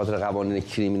میتونین به خاطر قوانین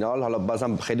کریمینال، حالا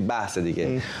بازم خیلی بحث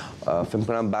دیگه، فکر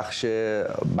می‌کنم بخش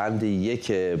بند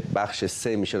 1 بخش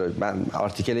 3 میشه،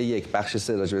 آرتیکل 1 بخش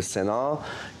 3 راجع به سنا،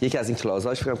 یکی از این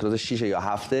کلازهاش فکر کنم کلاز 6 یا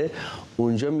 7،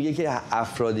 اونجا میگه که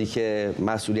افرادی که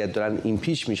مسئولیت دارن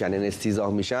ایمپیچ میشن، یعنی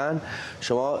استیضاح میشن،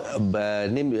 شما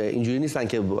اینجوری نیستن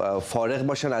که فارغ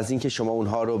باشن از اینکه شما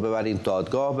اونها رو ببرین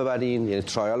دادگاه، ببرین یعنی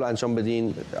ترایال رو انجام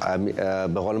بدین،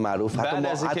 به قول معروف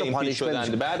حتی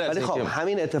پانیشمنت. ولی خب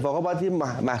همین اتفاقا باید یه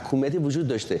محکومیتی وجود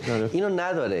داشته، اینو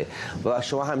نداره و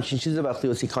شما همچین چیزی وقتی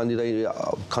واسه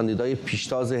کاندیدای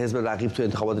پیشتاز حزب رقیب تو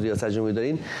انتخابات ریاست جمهوری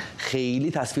دارین،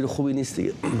 خیلی تصویر خوبی نیست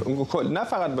دیگه. نه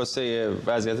فقط واسه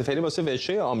وضعیت فعلی، واسه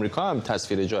وجه آمریکا هم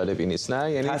تصویر جالبی نیست،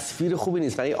 نه یعنی تصویر خوبی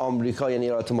نیست برای آمریکا. یعنی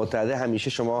ایالات متحده همیشه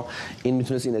شما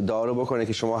میتونست این ادعا رو بکنه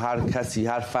که شما هر کسی،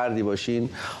 هر فردی باشین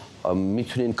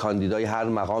میتونین کاندیدای هر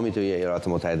مقامی توی ایالات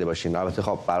متحده باشین. البته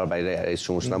خب برای رئیس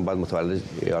جمهور شدن باید متولد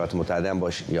ایالات متحده هم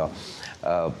باشین، یا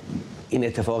این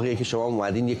اتفاقیه که شما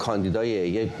اومدین یه کاندیدای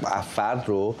یه فرد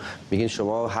رو میگین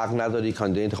شما حق نداری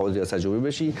کاندیدای انتخابات ریاست جمهوری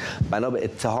بشی بنا به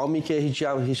اتهامی که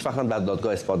هیچ وقت هم در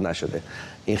دادگاه اثبات نشده.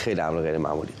 این خیلی امر غیر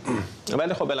معمولی.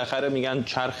 ولی خب بالاخره میگن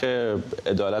چرخ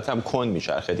عدالت هم کند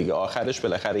میچرخه دیگه، آخرش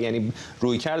بالاخره یعنی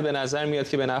روی کرد به نظر میاد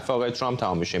که به نفع آقای ترامپ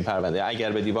تمام بشه این پرونده،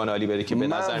 اگر به دیوان عالی بره که به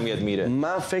نظر میاد میره.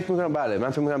 من فکر میکنم بله، من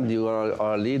فکر میکنم دیوان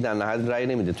عالی در نهایت رأی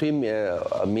نمیده. توی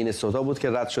مینسوتا بود که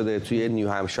رد شده، توی نیو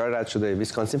همشایر رد شده،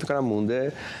 ویسکانسین فکر کنم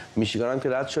مونده، میشیگان هم که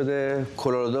رد شده،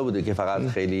 کلرادو بوده که فقط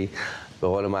خیلی به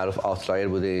قول معروف آوتلایر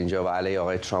بوده اینجا و علیه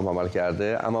آقای ترامپ عمل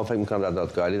کرده. اما فکر می‌کنم در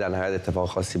دادگاه عالی در نهایت اتفاق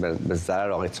خاصی به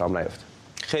ضرر آقای ترامپ نیفته.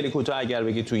 خیلی کوتاه اگر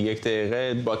بگی تو 1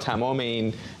 دقیقه با تمام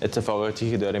این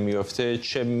اتفاقاتی که داره میفته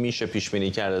چه میشه پیش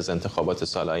بینی کرد از انتخابات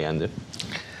سال آینده؟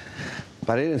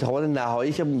 برای انتخابات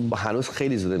نهایی که هنوز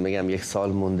خیلی زوده، میگم 1 سال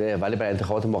مونده، ولی برای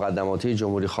انتخابات مقدماتی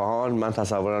جمهوری خواهان من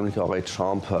تصورم اینه که آقای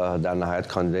ترامپ در نهایت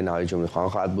کاندیدای نهایی جمهوری خواهان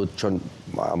خواهد بود، چون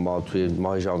ما توی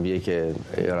ماه ژانویه که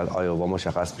ایالت آیووا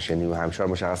مشخص میشه، نیو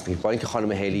همشایر مشخص میشه، با اینکه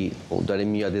خانم هلی داره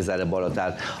میاد ذره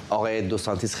بالاتر، آقای دو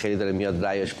سانتیس خیلی داره میاد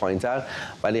رأیش پایینتر،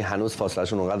 ولی هنوز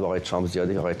فاصلهشون اونقدر با آقای ترامپ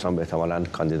زیاده که آقای ترامپ احتمالاً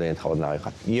کاندیدای انتخابات نهایی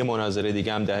خواهد. یه مناظره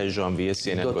دیگه هم 10 ژانویه CNN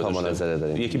گذاشته. 2 تا مناظره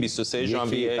داریم، یکی 23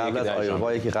 ژانویه، قبل از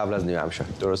آیووا، یکی قبل از نیو همشایر.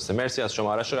 درسته. مرسی از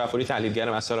شما ارشد غفوری،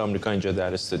 تحلیلگر مسائل آمریکا اینجا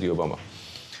در استودیو با ما،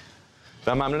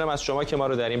 و ممنونم از شما که ما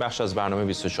رو در این بخش از برنامه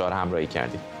 24 همراهی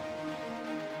کردید.